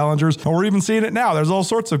different challengers. And we're even seeing it now. There's all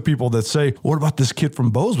sorts of people that say, what about this kid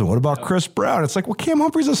from Bozeman? What about Chris Brown? It's like, well, Cam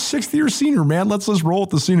Humphrey's a 6th-year senior, man. Let's just roll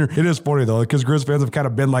with the senior. It is funny, though, because Grizz fans have kind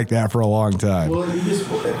of been like that for a long time. Well, I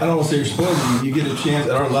don't want to say you're spoiled. You get a chance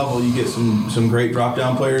at our level. You get some great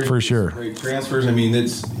drop-down players. For sure. Great transfers. I mean,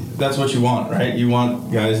 that's what you want, right? You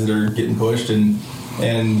want guys that are getting pushed, and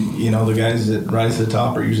the guys that rise to the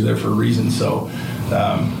top are usually there for a reason. So,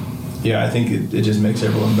 I think it just makes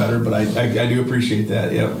everyone better. But I do appreciate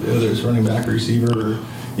that. Yeah, whether it's running back or receiver, or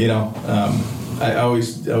I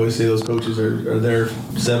always say those coaches are there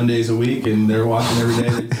 7 days a week and they're watching every day.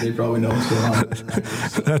 They probably know what's going on.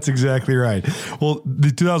 That's exactly right. Well, the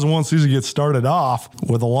 2001 season gets started off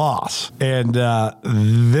with a loss. And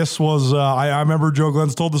this was, I remember Joe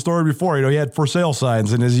Glenn's told the story before. He had for sale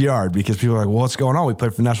signs in his yard because people were like, well, what's going on? We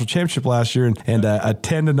played for the national championship last year and a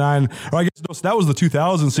 10-9. Or I guess that was the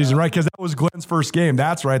 2000 season, right? Because that was Glenn's first game.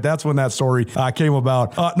 That's right. That's when that story came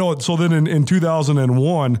about. So then in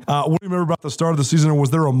 2001, what do you remember about the start of the season? Or was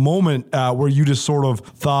there a moment where you just sort of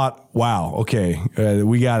thought, wow, okay,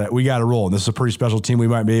 we got to roll. And this is a pretty special team. We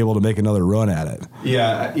might be able to make another run at it.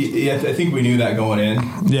 Yeah, I think we knew that going in.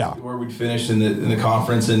 Yeah, where we'd finished in the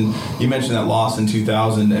conference. And you mentioned that loss in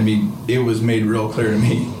 2000. I mean, it was made real clear to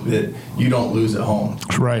me that you don't lose at home.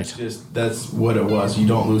 Right. That's what it was. You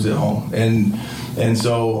don't lose at home. And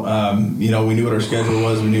so we knew what our schedule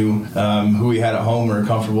was. We knew who we had at home. We were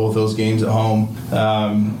comfortable with those games at home.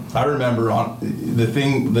 I remember the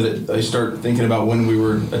thing that I start thinking about when we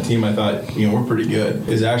were a team I thought, we're pretty good,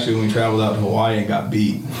 is actually when we traveled out to Hawaii and got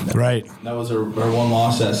beat. Right. That was our one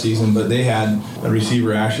loss that season, but they had a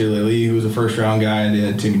receiver, Ashley Lee, who was a first-round guy, and they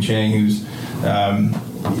had Timmy Chang, who's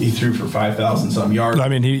he threw for 5,000-some yards. I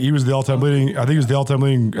mean, he was the all-time leading. I think he was the all-time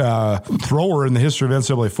leading thrower in the history of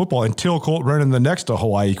NCAA football until Colt Brennan, the next to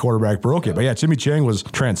Hawaii quarterback, broke it. But yeah, Timmy Chang was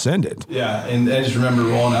transcendent. Yeah, and I just remember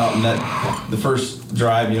rolling out and the first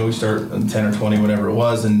drive. We start on 10 or 20, whatever it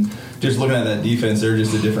was, and just looking at that defense, they're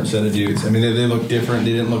just a different set of dudes. I mean, they look different.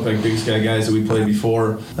 They didn't look like Big Sky guys that we played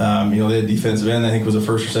before. They had defensive end. I think was a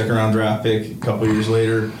first or second round draft pick a couple years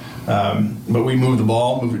later. But we moved the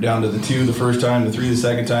ball, moved it down to the 2 the first time, the 3 the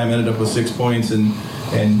second time, ended up with 6 points, and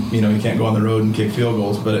you can't go on the road and kick field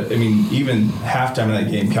goals. But I mean, even halftime of that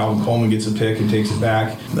game, Calvin Coleman gets a pick and takes it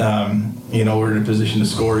back. We're in a position to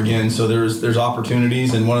score again. So there's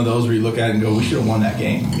opportunities, and one of those where you look at it and go, we should have won that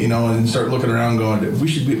game, and start looking around going, if we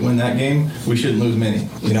should win that game, we shouldn't lose many,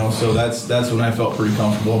 So that's when I felt pretty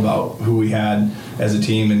comfortable about who we had as a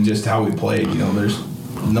team and just how we played.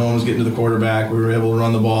 No one was getting to the quarterback. We were able to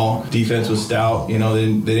run the ball. Defense was stout. They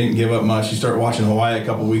didn't give up much. You start watching Hawaii a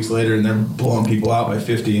couple weeks later, and they're blowing people out by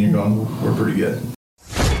 50, and you're going, we're pretty good.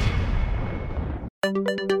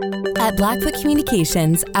 At Blackfoot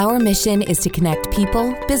Communications, our mission is to connect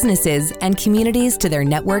people, businesses, and communities to their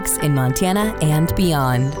networks in Montana and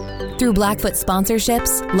beyond. Through Blackfoot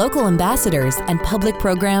sponsorships, local ambassadors, and public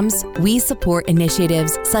programs, we support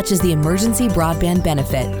initiatives such as the Emergency Broadband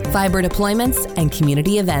Benefit, fiber deployments, and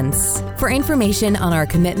community events. For information on our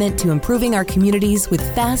commitment to improving our communities with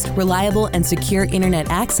fast, reliable, and secure internet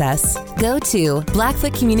access, go to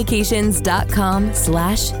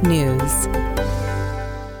blackfootcommunications.com/news.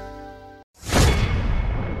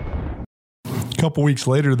 Couple weeks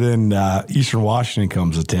later, then Eastern Washington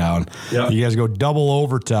comes to town. Yep. You guys go double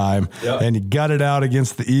overtime, and you gut it out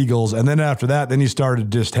against the Eagles. And then after that, then you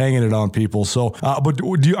started just hanging it on people. So, but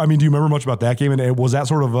do you remember much about that game? And was that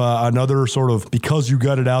sort of another sort of, because you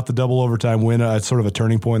gutted out the double overtime win, sort of a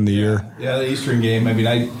turning point in the year? Yeah, the Eastern game. I mean,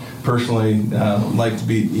 I personally like to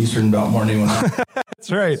beat Eastern about more than anyone else.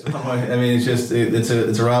 That's right. So, I mean, it's just it's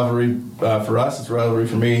a rivalry for us. It's a rivalry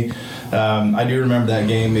for me. I do remember that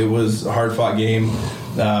game. It was a hard-fought game.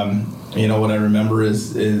 What I remember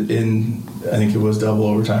is I think it was double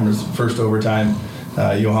overtime or first overtime.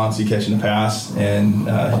 Johansson catching the pass and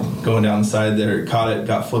going down the side there, caught it,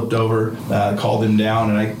 got flipped over, called him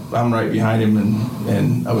down, and I'm right behind him,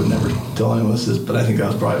 and I would never tell anyone this, but I think that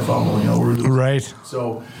was probably a fumble. Right.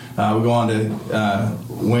 So we go on to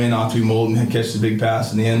win off to Molden, catch the big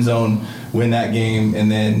pass in the end zone, win that game, and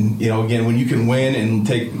then again, when you can win and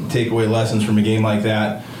take away lessons from a game like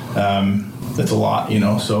that, that's a lot.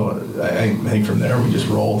 So I think from there we just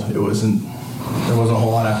rolled. There wasn't a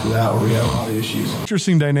whole lot after that where we had a lot of issues.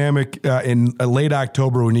 Interesting dynamic in late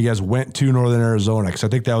October when you guys went to Northern Arizona, because I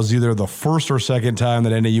think that was either the first or second time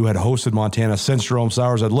that NAU had hosted Montana since Jerome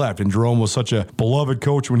Sowers had left. And Jerome was such a beloved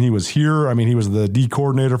coach when he was here. I mean, he was the D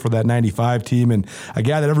coordinator for that 95 team and a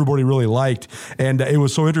guy that everybody really liked. And it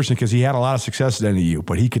was so interesting because he had a lot of success at NAU,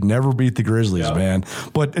 but he could never beat the Grizzlies, man.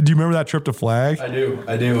 But do you remember that trip to Flag? I do.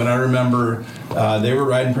 And I remember they were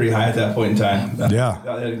riding pretty high at that point in time. They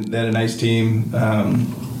had a nice team.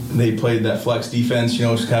 They played that flex defense,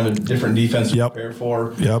 it's kind of a different defense to prepare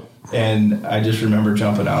for. And I just remember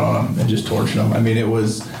jumping out on them and just torching them. I mean, it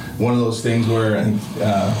was one of those things where I think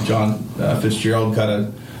John Fitzgerald cut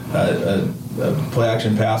a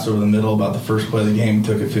play-action pass over the middle about the first play of the game,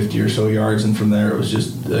 took it 50 or so yards, and from there it was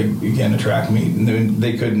just, again, a track meet. And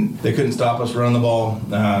they couldn't stop us running the ball.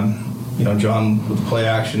 John with the play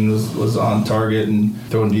action was on target and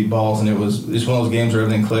throwing deep balls, and it was just one of those games where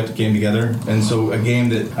everything clicked, came together. And so a game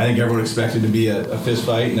that I think everyone expected to be a fist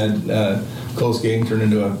fight and a close game turned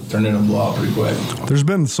into a blowout pretty quick. There's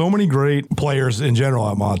been so many great players in general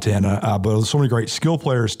at Montana, but so many great skill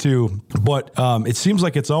players too. But it seems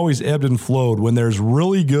like it's always ebbed and flowed. When there's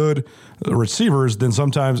really good receivers, then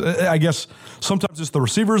sometimes it's the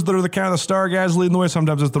receivers that are the kind of the star guys leading the way.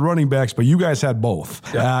 Sometimes it's the running backs, but you guys had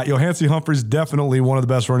both. Johansson Humphrey's definitely one of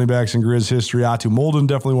the best running backs in Grizz history. Atu Molden,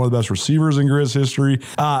 definitely one of the best receivers in Grizz history.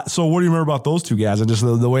 So what do you remember about those two guys and just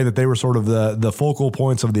the way that they were sort of the focal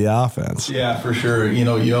points of the offense? Yeah, for sure.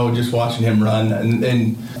 Just watching him run,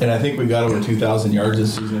 and I think we got over 2,000 yards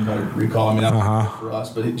this season, if I recall. I mean, that was for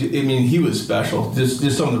us, but he was special. Just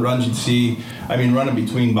some of the runs you'd see. I mean, running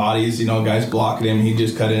between bodies, guys blocking him, he'd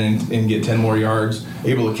just cut in and get 10 more yards.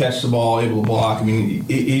 Able to catch the ball, able to block. I mean,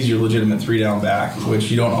 he's your legitimate 3-down back,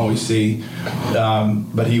 which you don't always see.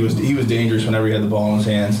 But he was dangerous whenever he had the ball in his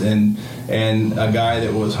hands, and a guy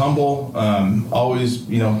that was humble, always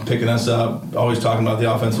picking us up, always talking about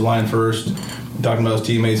the offensive line first, talking about his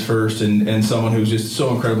teammates first, and someone who's just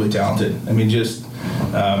so incredibly talented. I mean, just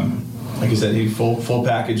like I said, he's full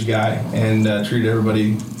package guy and treated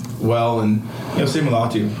everybody well, and same with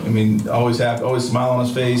Atu. I mean, always smile on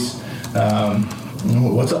his face.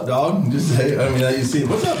 What's up, dog? Just say, you see,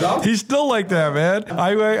 what's up, dog? He's still like that, man.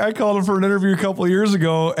 I called him for an interview a couple of years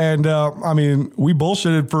ago, and we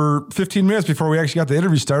bullshitted for 15 minutes before we actually got the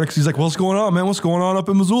interview started, because he's like, what's going on, man? What's going on up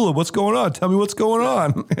in Missoula? What's going on? Tell me what's going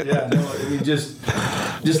on. He just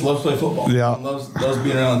loves to play football. Yeah. Loves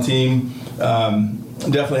being around the team.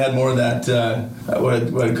 Definitely had more of that,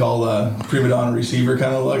 what I'd call a prima donna receiver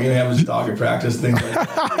kind of look. Have his dog at practice, things like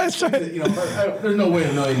that. That's right. There's no way in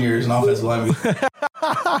a million years an offensive lineman.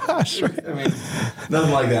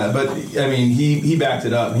 Nothing like that. But, he backed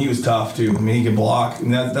it up, and he was tough, too. he could block.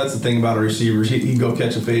 And that's the thing about our receivers. He'd go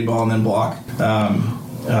catch a fade ball and then block.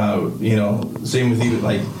 Same with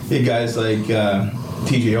he had guys like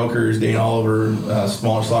T.J. Okers, Dane Oliver,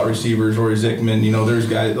 smaller slot receivers, Rory Zickman.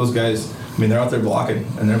 Those guys, they're out there blocking,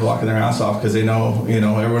 and they're blocking their ass off because they know,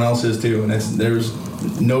 everyone else is too. And there's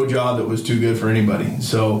no job that was too good for anybody.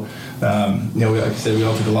 So, like I said, we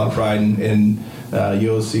all took a lot of pride in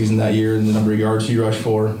Yo's season that year and the number of yards he rushed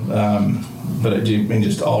for. But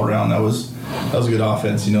just all around, that was a good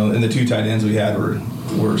offense. And the two tight ends we had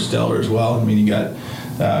were stellar as well. You got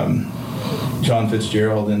John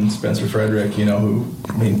Fitzgerald and Spencer Frederick, who,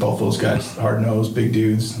 both those guys, hard-nosed, big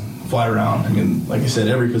dudes, fly around. Like I said,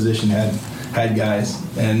 every position had guys,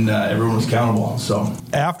 and everyone was accountable. So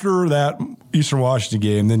after that Eastern Washington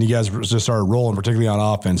game, then you guys just started rolling, particularly on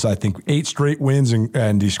offense. I think 8 straight wins,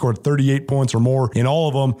 and he scored 38 points or more in all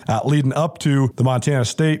of them, leading up to the Montana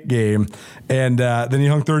State game. And then he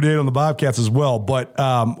hung 38 on the Bobcats as well. But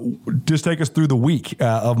just take us through the week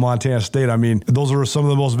of Montana State. Those are some of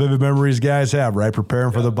the most vivid memories guys have, right?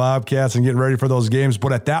 Preparing for the Bobcats and getting ready for those games.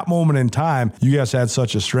 But at that moment in time, you guys had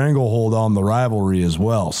such a stranglehold on the rivalry as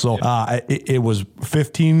well. So it was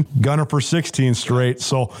 15, gunner for 16 straight.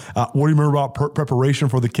 So what do you remember about about preparation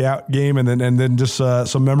for the game and then just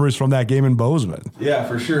some memories from that game in Bozeman. Yeah,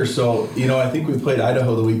 for sure. So, I think we played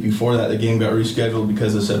Idaho the week before that. The game got rescheduled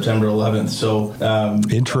because of September 11th. So,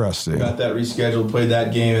 interesting. Got that rescheduled, played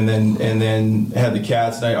that game, and then had the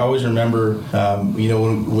Cats. And I always remember,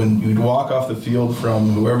 when you'd walk off the field from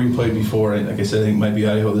whoever you played before, like I said, I think it might be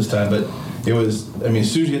Idaho this time, but it was, as soon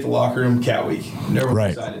as you hit the locker room, Cat Week. Never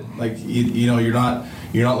excited. Like, you're not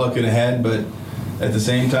looking ahead, but at the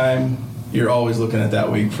same time, you're always looking at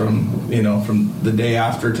that week from the day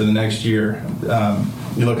after to the next year.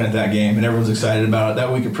 You're looking at that game, and everyone's excited about it.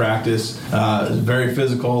 That week of practice is very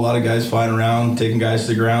physical. A lot of guys flying around, taking guys to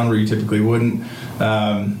the ground where you typically wouldn't.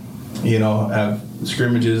 Have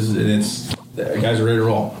scrimmages, and it's guys are ready to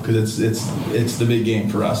roll because it's the big game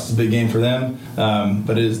for us. It's a big game for them,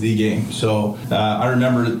 but it is the game. So I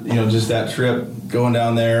remember just that trip going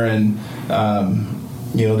down there, and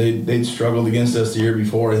they'd struggled against us the year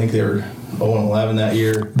before. I think they were 0-11 that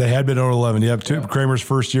year. They had been 0-11. Yep, Kramer's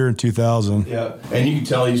first year in 2000. Yeah, and you can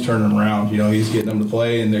tell he's turning them around. He's getting them to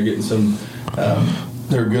play, and they're getting some.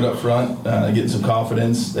 They're good up front, getting some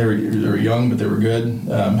confidence. They were young, but they were good.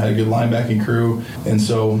 Had a good linebacking crew, and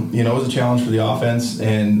so it was a challenge for the offense.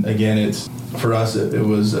 And again, for us, it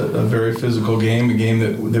was a very physical game, a game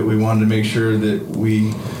that we wanted to make sure that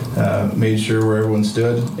we made sure where everyone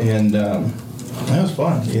stood, and that was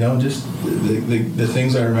fun. Just the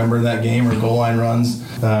things I remember in that game are goal line runs.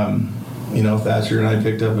 Thatcher and I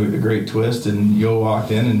picked up a great twist, and Yo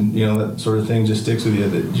walked in, and that sort of thing just sticks with you.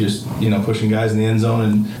 That just pushing guys in the end zone,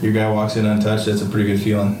 and your guy walks in untouched. That's a pretty good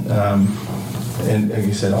feeling. And like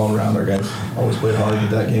you said, all around, our guys always played hard, but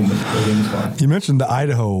that game was fun. You mentioned the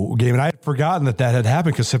Idaho game, and I had forgotten that had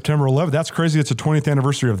happened because September 11th, that's crazy. It's the 20th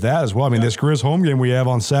anniversary of that as well. This Grizz home game we have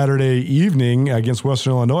on Saturday evening against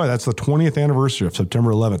Western Illinois, that's the 20th anniversary of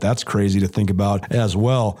September 11th. That's crazy to think about as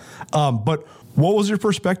well. But what was your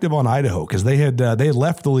perspective on Idaho? Because they had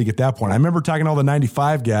left the league at that point. I remember talking to all the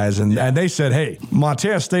 95 guys, and they said, hey,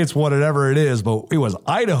 Montana State's whatever it is, but it was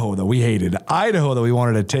Idaho that we hated, Idaho that we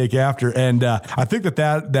wanted to take after. And I think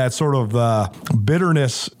that sort of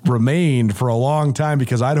bitterness remained for a long time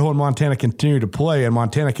because Idaho and Montana continued to play, and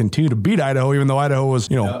Montana continued to beat Idaho, even though Idaho was,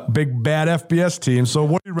 big, bad FBS team. So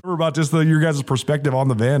what do you remember about just your guys' perspective on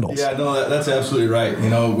the Vandals? Yeah, no, that's absolutely right.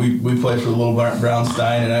 We played for the Little Brown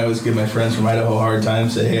Stein, and I always give my friends from Idaho a hard time,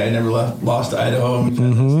 say, hey, I never lost to Idaho, and we've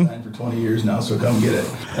had this Stein for 20 years now, so come get it.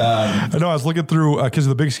 I know, I was looking through, because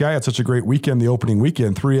the Big Sky had such a great weekend, the opening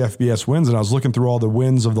weekend, 3 FBS wins, and I was looking through all the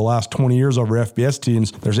wins of the last 20 years over FBS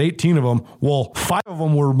teams. There's 18 of them. Well, 5 of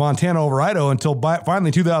them were Montana over Idaho until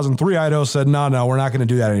finally 2003, Idaho said, no, we're not going to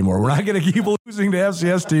do that anymore. We're not going to keep losing to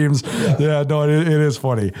FCS teams. Yeah, no, it is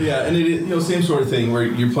funny. Yeah, and it same sort of thing where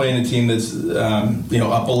you're playing a team that's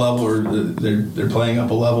up a level, or they're playing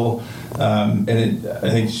up a level. I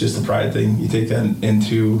think it's just the pride thing. You take that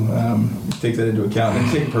into account,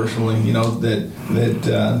 and take it personally.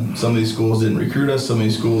 That some of these schools didn't recruit us. Some of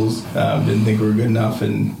these schools didn't think we were good enough,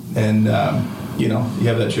 and you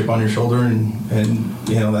have that chip on your shoulder, and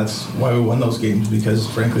that's why we won those games, because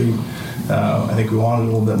frankly, I think we wanted a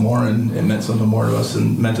little bit more, and it meant something more to us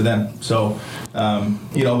than it meant to them. So,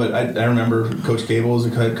 but I remember Coach Cable was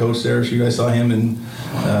the head coach there. So you guys saw him, and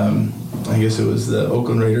I guess it was the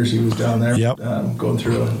Oakland Raiders. He was down there, going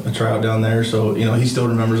through a tryout down there. So, he still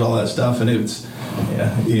remembers all that stuff, and it's,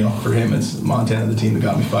 for him, it's Montana, the team that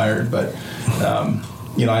got me fired. But,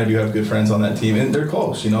 I do have good friends on that team, and they're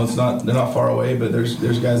close. They're not far away, but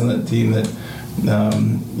there's guys on that team that,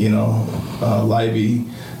 Livey,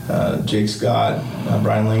 Jake Scott,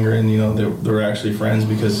 Brian Lindgren, they were actually friends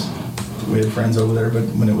because we had friends over there. But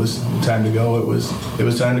when it was time to go, it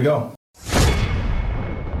was time to go.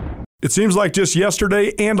 It seems like just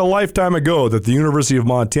yesterday and a lifetime ago that the University of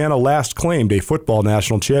Montana last claimed a football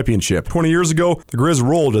national championship. 20 years ago, the Grizz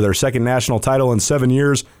rolled to their second national title in 7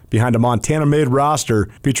 years behind a Montana-made roster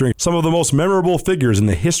featuring some of the most memorable figures in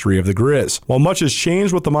the history of the Grizz. While much has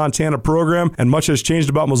changed with the Montana program and much has changed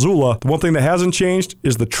about Missoula, the one thing that hasn't changed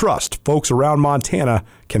is the trust folks around Montana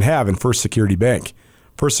can have in First Security Bank.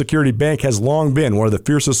 First Security Bank has long been one of the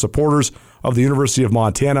fiercest supporters of the University of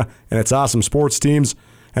Montana and its awesome sports teams.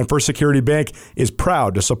 And First Security Bank is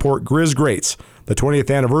proud to support Grizz Greats, the 20th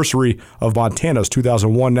anniversary of Montana's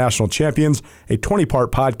 2001 national champions, a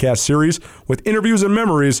 20-part podcast series with interviews and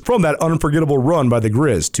memories from that unforgettable run by the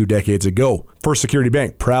Grizz 2 decades ago. First Security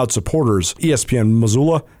Bank, proud supporters, ESPN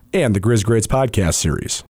Missoula, and the Grizz Greats podcast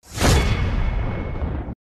series.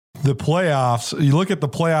 the playoffs, you look at the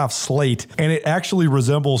playoff slate, and it actually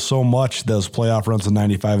resembles so much those playoff runs in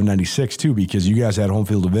 95 and 96 too, because you guys had home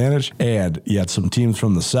field advantage, and you had some teams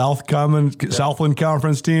from the Southland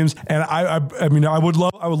Conference teams. And I mean, I would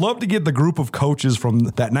love to get the group of coaches from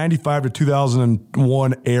that 95 to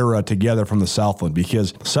 2001 era together from the Southland,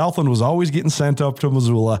 because Southland was always getting sent up to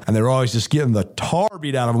Missoula, and they were always just getting the tar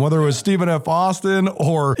beat out of them, whether it was Stephen F. Austin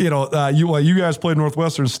or, you guys played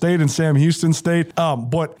Northwestern State and Sam Houston State.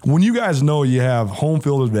 But when you guys know you have home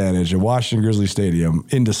field advantage at Washington Grizzly Stadium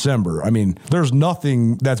in December, I mean, there's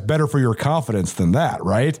nothing that's better for your confidence than that,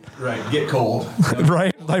 right? Right. Get cold.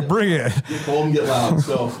 Right? Like, bring it. Get cold and get loud.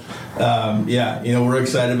 So, we're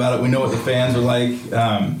excited about it. We know what the fans are like.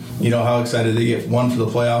 How excited they get, one, for the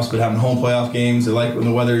playoffs, but having home playoff games. They like it when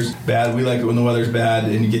the weather's bad. We like it when the weather's bad,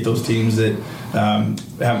 and you get those teams that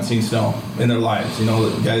haven't seen snow in their lives.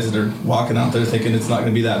 The guys that are walking out there thinking it's not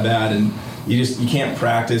going to be that bad, and you can't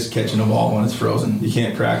practice catching a ball when it's frozen. You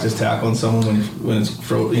can't practice tackling someone when it's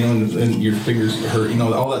frozen, and your fingers hurt.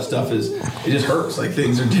 All that stuff it just hurts. Like,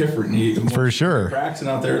 things are different. For sure. Practicing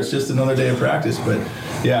out there, it's just another day of practice. But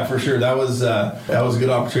yeah, for sure, that was a good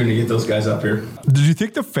opportunity to get those guys up here. Did you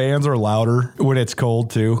think the fans are louder when it's cold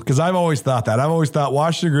too? Because I've always thought that. I've always thought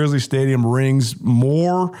Washington Grizzly Stadium rings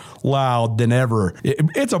more loud than ever.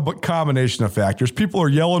 It's a combination of factors. People are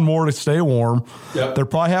yelling more to stay warm. Yep. They're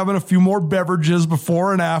probably having a few more beverages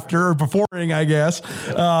before and after, or beforeing, I guess.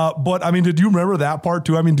 But I mean, did you remember that part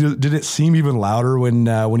too? I mean, did it seem even louder when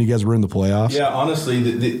you guys were in the playoffs? Yeah,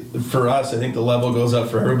 honestly, for us, I think the level goes up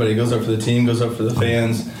for everybody. It goes up for the team, goes up for the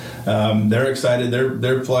fans. They're excited.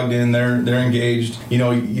 They're plugged in. They're engaged.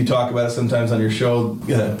 You talk about it sometimes on your show.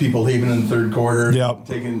 People leaving in the third quarter,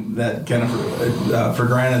 taking that kind of for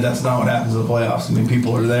granted. That's not what happens in the playoffs. I mean,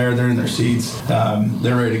 people are there. They're in their seats.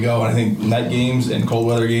 They're ready to go. And I think night games and cold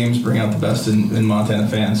weather games bring out the best in Montana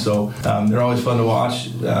fans. So they're always fun to watch.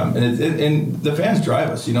 And the fans drive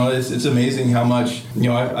us. It's amazing how much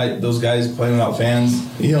those guys playing without fans.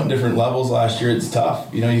 At different levels last year, it's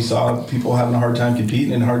tough. You saw people having a hard time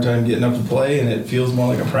competing and a hard time getting up to play, and it feels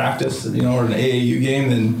more like a practice, or an AAU game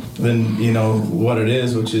than what it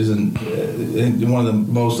is, which is one of the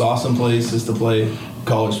most awesome places to play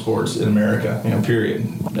college sports in America, period.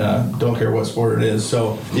 Don't care what sport it is.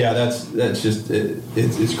 So yeah, that's just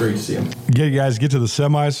it's great to see them. You guys get to the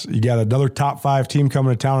semis. You got another top 5 team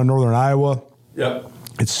coming to town in Northern Iowa. Yep.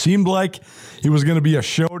 It seemed like it was going to be a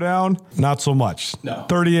showdown. Not so much. No.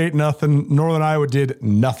 38-0. Northern Iowa did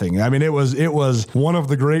nothing. I mean, it was one of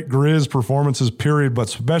the great Grizz performances, period, but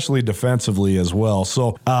especially defensively as well.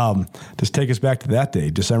 So just take us back to that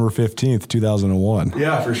day, December 15th, 2001.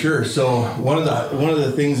 Yeah, for sure. So one of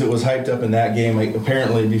the things that was hyped up in that game,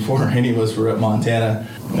 apparently before any of us were at Montana,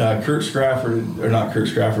 it's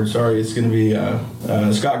going to be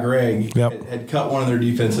Scott Gregg had cut one of their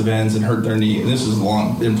defensive ends and hurt their knee. And this is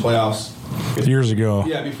long in playoffs. Years ago.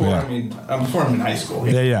 Yeah, before I'm in high school.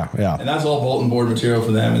 Yeah. And that's all bulletin board material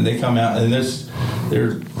for them. And they come out and they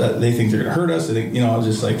think they're going to hurt us. I think, I was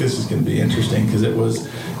just like, this is going to be interesting, because it was,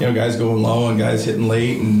 guys going low and guys hitting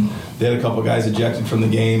late, and they had a couple guys ejected from the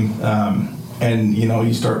game. And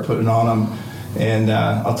you start putting on them. And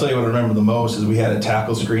I'll tell you what I remember the most is we had a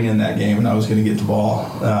tackle screen in that game, and I was going to get the ball.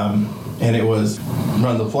 And it was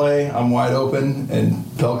run the play, I'm wide open, and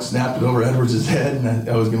Pelk snapped it over Edwards' head, and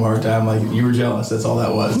I was giving him a hard time, like, you were jealous, that's all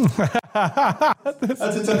that was.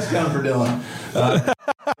 That's a touchdown for Dylan.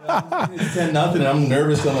 It's 10-0, and I'm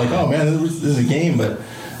nervous, I'm like, oh man, this is a game, but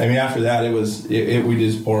I mean, after that, we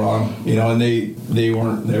just pour on, and they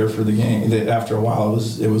weren't there for the game. After a while,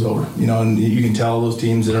 it was over, and you can tell those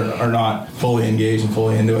teams that are not fully engaged and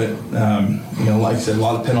fully into it. Like I said, a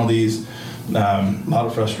lot of penalties, a lot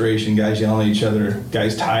of frustration, guys yelling at each other,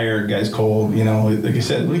 guys tired, guys cold. Like I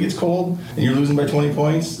said, when it gets cold and you're losing by 20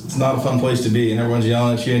 points, it's not a fun place to be, and everyone's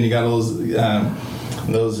yelling at you, and you got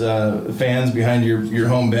those fans behind your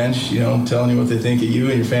home bench, telling you what they think of you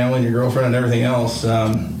and your family and your girlfriend and everything else.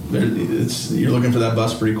 You're looking for that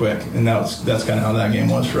bus pretty quick, and that's kind of how that game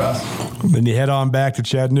was for us. Then you head on back to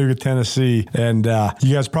Chattanooga, Tennessee, and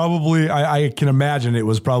you guys probably, I can imagine it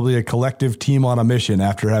was probably a collective team on a mission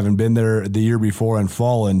after having been there the year before and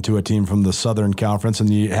fallen to a team from the Southern Conference, and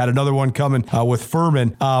you had another one coming with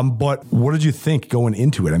Furman. But what did you think going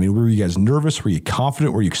into it? I mean, were you guys nervous? Were you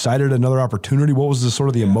confident? Were you excited? Another opportunity? What was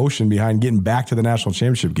the emotion behind getting back to the national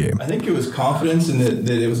championship game? I think it was confidence, and that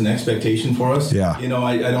it was an expectation for us. Yeah.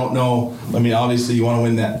 I don't know. I mean, obviously you want to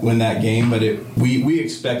win that game, but we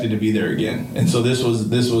expected to be there again, and so this was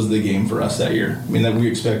the game for us that year. I mean, that we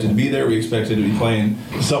expected to be there. We expected to be playing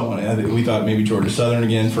someone. I think we thought maybe Georgia Southern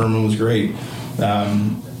again. Furman was great.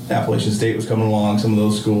 Appalachian State was coming along, some of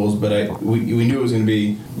those schools, but we knew it was going to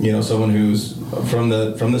be, someone who's from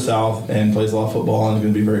the South and plays a lot of football and is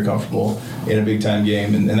going to be very comfortable in a big-time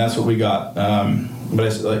game, and that's what we got.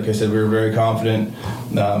 But like I said, we were very confident.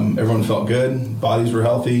 Everyone felt good. Bodies were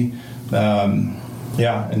healthy.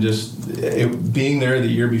 And just being there the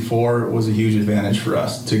year before was a huge advantage for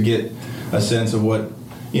us to get a sense of what,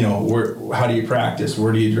 how do you practice?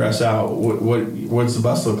 Where do you dress out? What's the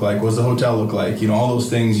bus look like? What's the hotel look like? All those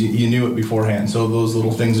things, you knew it beforehand. So those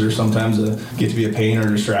little things that are sometimes get to be a pain or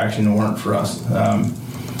distraction weren't for us. That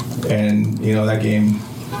game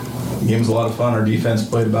was a lot of fun. Our defense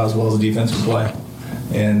played about as well as the defense would play.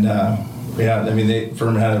 And,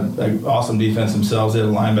 Furman had an awesome defense themselves. They had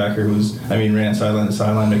a linebacker who ran sideline to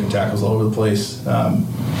sideline, making tackles all over the place. It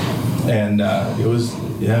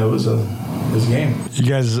was a game. You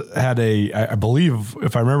guys had I believe,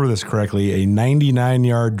 if I remember this correctly, a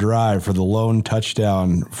 99-yard drive for the lone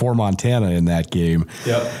touchdown for Montana in that game.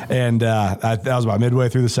 Yep. And that was about midway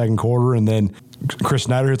through the second quarter, and then Chris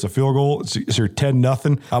Snyder hits a field goal. It's your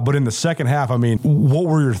 10-0. But in the second half, what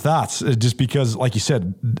were your thoughts? Just because, like you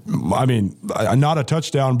said, not a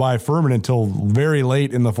touchdown by Furman until very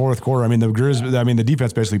late in the fourth quarter. The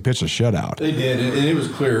defense basically pitched a shutout. They did, and it was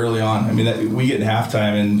clear early on. That we get in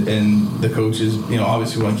halftime, and the coaches,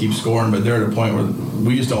 obviously want to keep scoring, but they're at a point where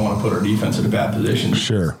we just don't want to put our defense in a bad position.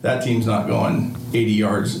 Sure. That team's not going 80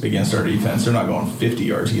 yards against our defense. They're not going 50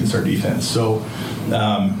 yards against our defense. So,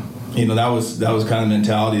 that was kind of the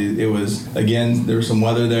mentality. It was, again, there was some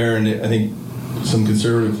weather there, and I think some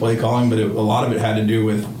conservative play calling, but a lot of it had to do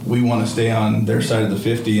with we want to stay on their side of the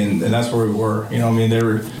 50, and that's where we were. They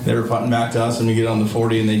were punting back to us, and we get it on the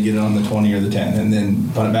 40, and they'd get it on the 20 or the 10, and then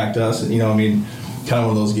punt it back to us. Kind of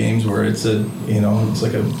one of those games where it's it's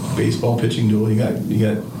like a baseball pitching duel. You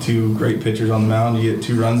got two great pitchers on the mound. You get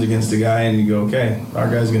 2 runs against a guy, and you go, okay, our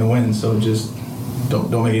guy's going to win. So just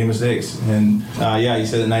don't make any mistakes. And you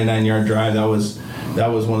said the 99-yard drive. That was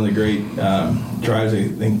one of the great drives. I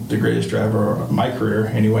think the greatest drive of my career,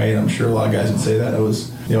 anyway. And I'm sure a lot of guys would say that. It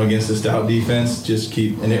was against a stout defense.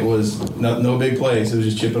 And it was no big plays. It was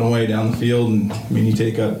just chipping away down the field. And you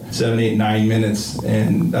take up 7, 8, 9 minutes,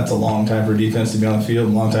 and that's a long time for defense to be on the field,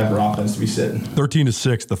 and a long time for offense to be sitting.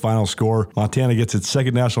 13-6, the final score. Montana gets its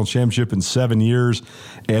second national championship in 7 years,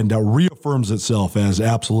 and reaffirms itself as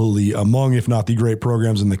absolutely among, if not the great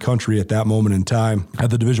programs in the country at that moment in time at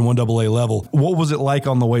the Division I AA level. What was it like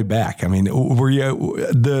on the way back? Were you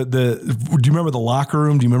do you remember the locker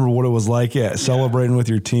room? Do you remember what it was like celebrating with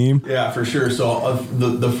your team? Yeah, for sure. So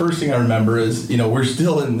the first thing I remember is, we're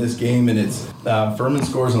still in this game, and it's Furman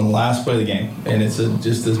scores on the last play of the game, and it's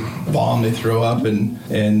just this bomb they throw up, and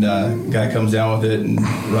guy comes down with it and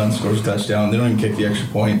runs, scores a touchdown. They don't even kick the extra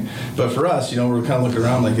point. But for us, we're kind of looking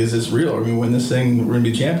around like, is this real? Are we win this thing? We're going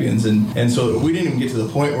to be champions. And so we didn't even get to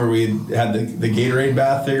the point where we had the Gatorade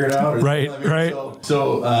bath figured out. Right.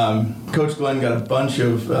 So Coach Glenn got a bunch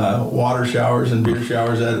of water showers and beer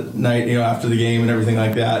showers at night, after the game and everything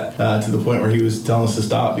like that, to the point where he was telling us to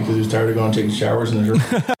stop because he was tired of going and taking showers in the room.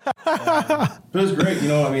 But it was great.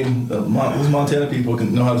 Those Montana people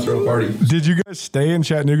can know how to throw a party. Did you guys stay in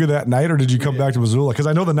Chattanooga that night, or did you come back to Missoula? Because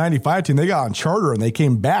I know the 95 team, they got on charter and they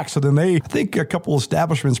came back. So then I think a couple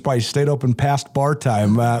establishments probably stayed open past bar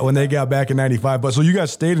time when they got back in 95. But so you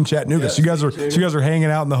guys stayed in Chattanooga. Yes, so you guys are hanging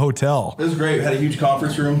out in the hotel. It was great. We had a huge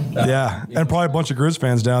conference room. And probably a bunch of Grizz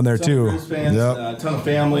fans down there too. Grizz fans, a ton of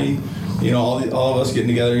family. All of us getting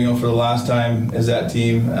together. For the last time as that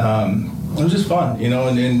team. It was just fun,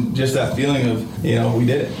 and just that feeling of, we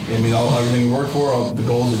did it. Everything we worked for, all the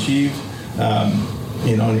goals achieved, and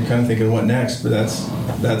you're kind of thinking, what next? But that's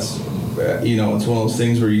it's one of those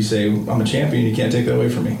things where you say, I'm a champion, you can't take that away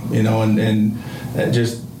from me, and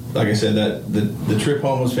just, like I said, that the trip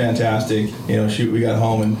home was fantastic. We got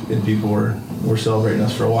home and people were celebrating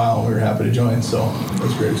us for a while, and we were happy to join. So it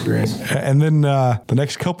was a great experience. And then the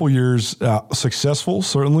next couple years, successful,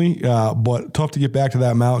 certainly, but tough to get back to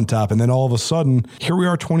that mountaintop. And then all of a sudden, here we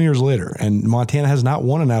are 20 years later, and Montana has not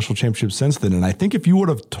won a national championship since then. And I think if you would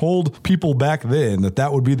have told people back then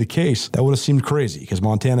that would be the case, that would have seemed crazy because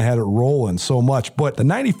Montana had it rolling so much. But the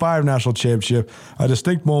 95 national championship, a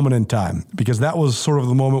distinct moment in time, because that was sort of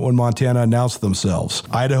the moment when Montana announced themselves.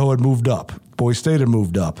 Idaho had moved up. Boise State had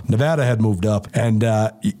moved up. Nevada had moved up. And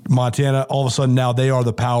Montana, all of a sudden now they are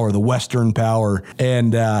the power, the Western power.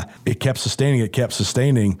 And it kept sustaining.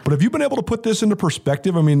 But have you been able to put this into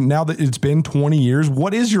perspective? I mean, now that it's been 20 years,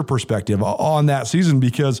 what is your perspective on that season?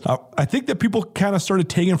 Because I think that people kind of started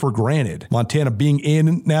taking for granted Montana being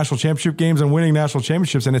in national championship games and winning national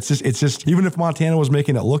championships. And it's just, even if Montana was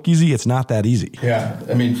making it look easy, it's not that easy. Yeah.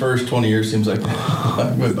 I mean, first 20 years seems like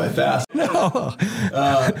it went by fast. No.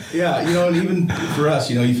 Yeah. And even for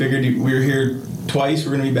us, you figured we were here twice,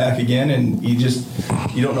 we're going to be back again, and you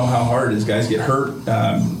don't know how hard it is. Guys get hurt,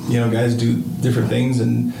 guys do different things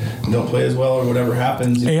and don't play as well or whatever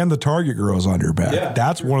happens. And the target grows on your back. Yeah,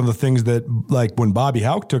 that's one of the things that, like when Bobby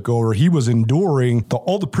Houck took over, he was enduring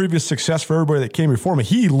all the previous success for everybody that came before him.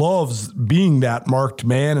 He loves being that marked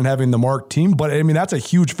man and having the marked team, but I mean, that's a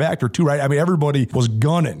huge factor too, right? I mean, everybody was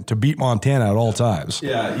gunning to beat Montana at all times.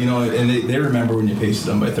 Yeah, and they remember when you pasted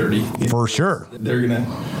them by 30. For sure. They're going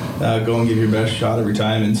to go and give your best shot every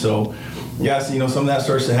time. And so, yes, some of that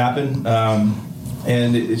starts to happen.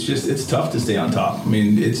 And it's tough to stay on top. I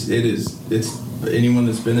mean, it's anyone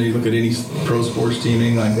that's been there, you look at any pro sports team,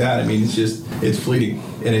 anything like that, I mean, it's fleeting.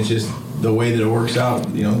 And it's just the way that it works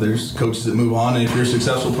out. There's coaches that move on, and if you're a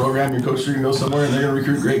successful program, your coaches are going to go somewhere and they're going to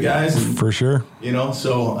recruit great guys. And, for sure.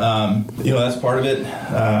 So, that's part of it.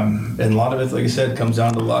 And a lot of it, like I said, comes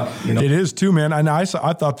down to luck. It is too, man. And I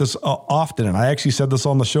thought this often, and I actually said this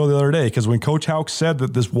on the show the other day, because when Coach Houck said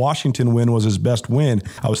that this Washington win was his best win,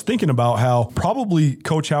 I was thinking about how probably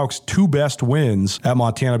Coach Houck's two best wins at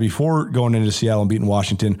Montana before going into Seattle and beating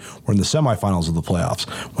Washington were in the semifinals of the playoffs.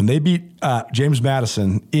 When they beat James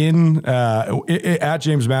Madison at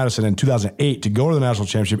James Madison in 2008 to go to the national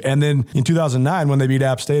championship, and then in 2009 when they beat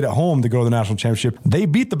App State at home to go to the national championship, they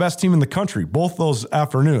beat the best team in the country both those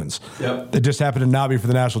afternoons. Yep. It just happened to not be for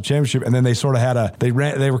the national championship, and then they sort of they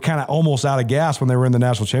were kind of almost out of gas when they were in the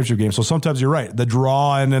national championship game. So sometimes you're right, the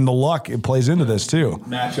draw and then the luck, it plays into this too.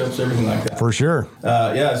 Matchups, everything like that. For sure.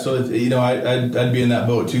 So I'd be in that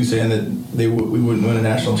boat too, saying that we wouldn't win a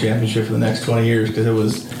national championship for the next 20 years, because it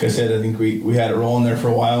was, like I said, I think we had it rolling there for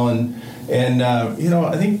a while, and I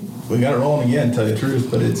think we got it rolling again, to tell you the truth.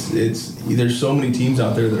 But there's so many teams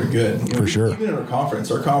out there that are good. For sure. Even in our conference,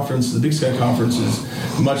 the Big Sky Conference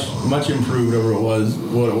is much improved over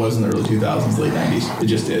what it was in the early 2000s, late 90s. It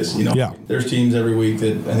just is. Yeah. There's teams every week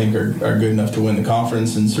that I think are good enough to win the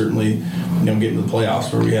conference, and certainly get into the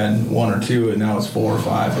playoffs, where we had one or two, and now it's 4 or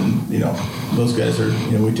 5, and those guys are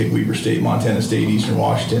we take Weber State, Montana State, Eastern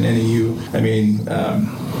Washington, NAU. I mean.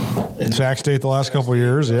 And Sac State the last couple of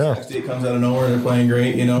years, yeah. Sac State comes out of nowhere, they're playing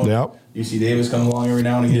great, Yep. UC Davis comes along every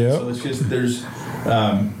now and again. Yep. So it's just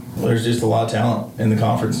there's just a lot of talent in the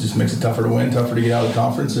conference. It just makes it tougher to win, tougher to get out of the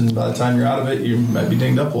conference, and by the time you're out of it, you might be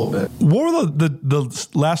dinged up a little bit. What were the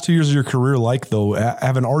last 2 years of your career like, though,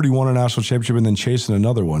 having already won a national championship and then chasing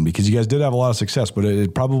another one? Because you guys did have a lot of success, but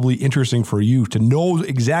it's probably interesting for you to know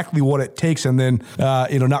exactly what it takes and then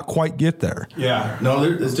not quite get there. Yeah, no,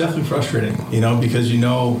 it's definitely frustrating, because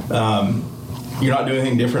you're not doing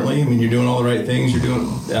anything differently. I mean, you're doing all the right things. You're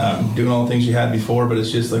doing all the things you had before, but it's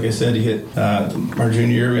just, like I said, you hit our junior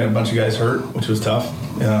year, we had a bunch of guys hurt, which was tough,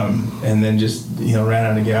 and then just, ran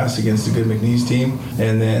out of gas against a good McNeese team.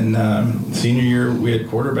 And then senior year, we had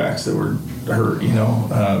quarterbacks that were hurt,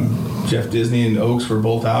 Jeff Disney and Oaks were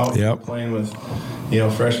both out. Yep. Playing with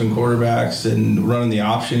freshman quarterbacks and running the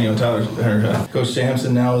option. Coach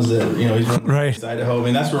Sampson now is that he's running right. Idaho. I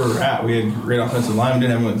mean, that's where we're at. We had great offensive line. We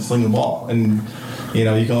didn't have anyone to sling the ball, and you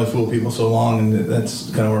can only fool people so long, and that's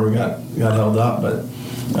kind of where we got held up. But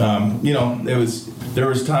there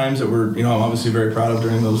was times that were I'm obviously very proud of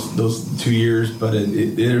during those 2 years, but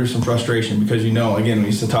there's some frustration because again, we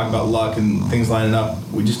used to talk about luck and things lining up.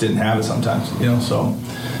 We just didn't have it sometimes. So.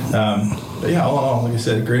 But yeah, all in all, like I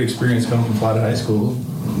said, great experience coming from Flathead High School,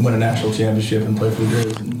 win a national championship and play for the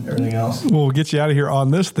Grizz and everything else. Well, we'll get you out of here on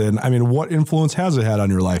this then. I mean, what influence has it had on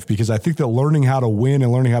your life? Because I think that learning how to win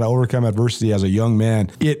and learning how to overcome adversity as a young man,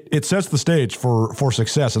 it sets the stage for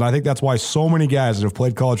success. And I think that's why so many guys that have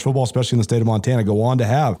played college football, especially in the state of Montana, go on to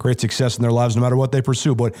have great success in their lives no matter what they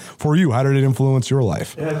pursue. But for you, how did it influence your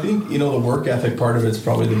life? Yeah, I think, the work ethic part of it's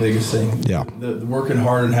probably the biggest thing. Yeah. The working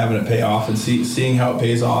hard and having it pay off and seeing how it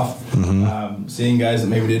pays off. Mm-hmm. Seeing guys that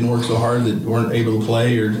maybe didn't work so hard that weren't able to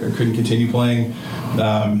play or couldn't continue playing.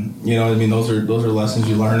 Those are lessons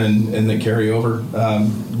you learn and that carry over.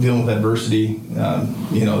 Dealing with adversity,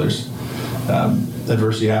 there's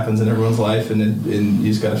adversity happens in everyone's life, and you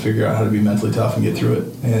just got to figure out how to be mentally tough and get through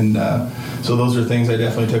it. And so those are things I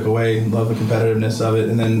definitely took away. Love the competitiveness of it,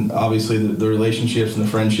 and then obviously the relationships and the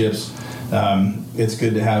friendships. It's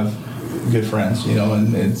good to have good friends,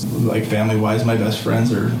 and it's like family-wise, my best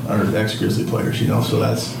friends are ex-Grizzly players, so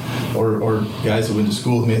that's, or guys that went to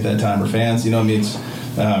school with me at that time, or fans, it's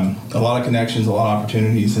a lot of connections, a lot of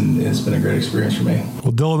opportunities, and it's been a great experience for me.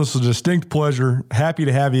 Well, Dylan, this is a distinct pleasure. Happy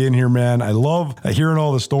to have you in here, man. I love hearing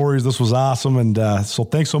all the stories. This was awesome, and so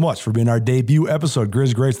thanks so much for being our debut episode,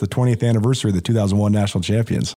 Grizz Greats, the 20th anniversary of the 2001 National Champions.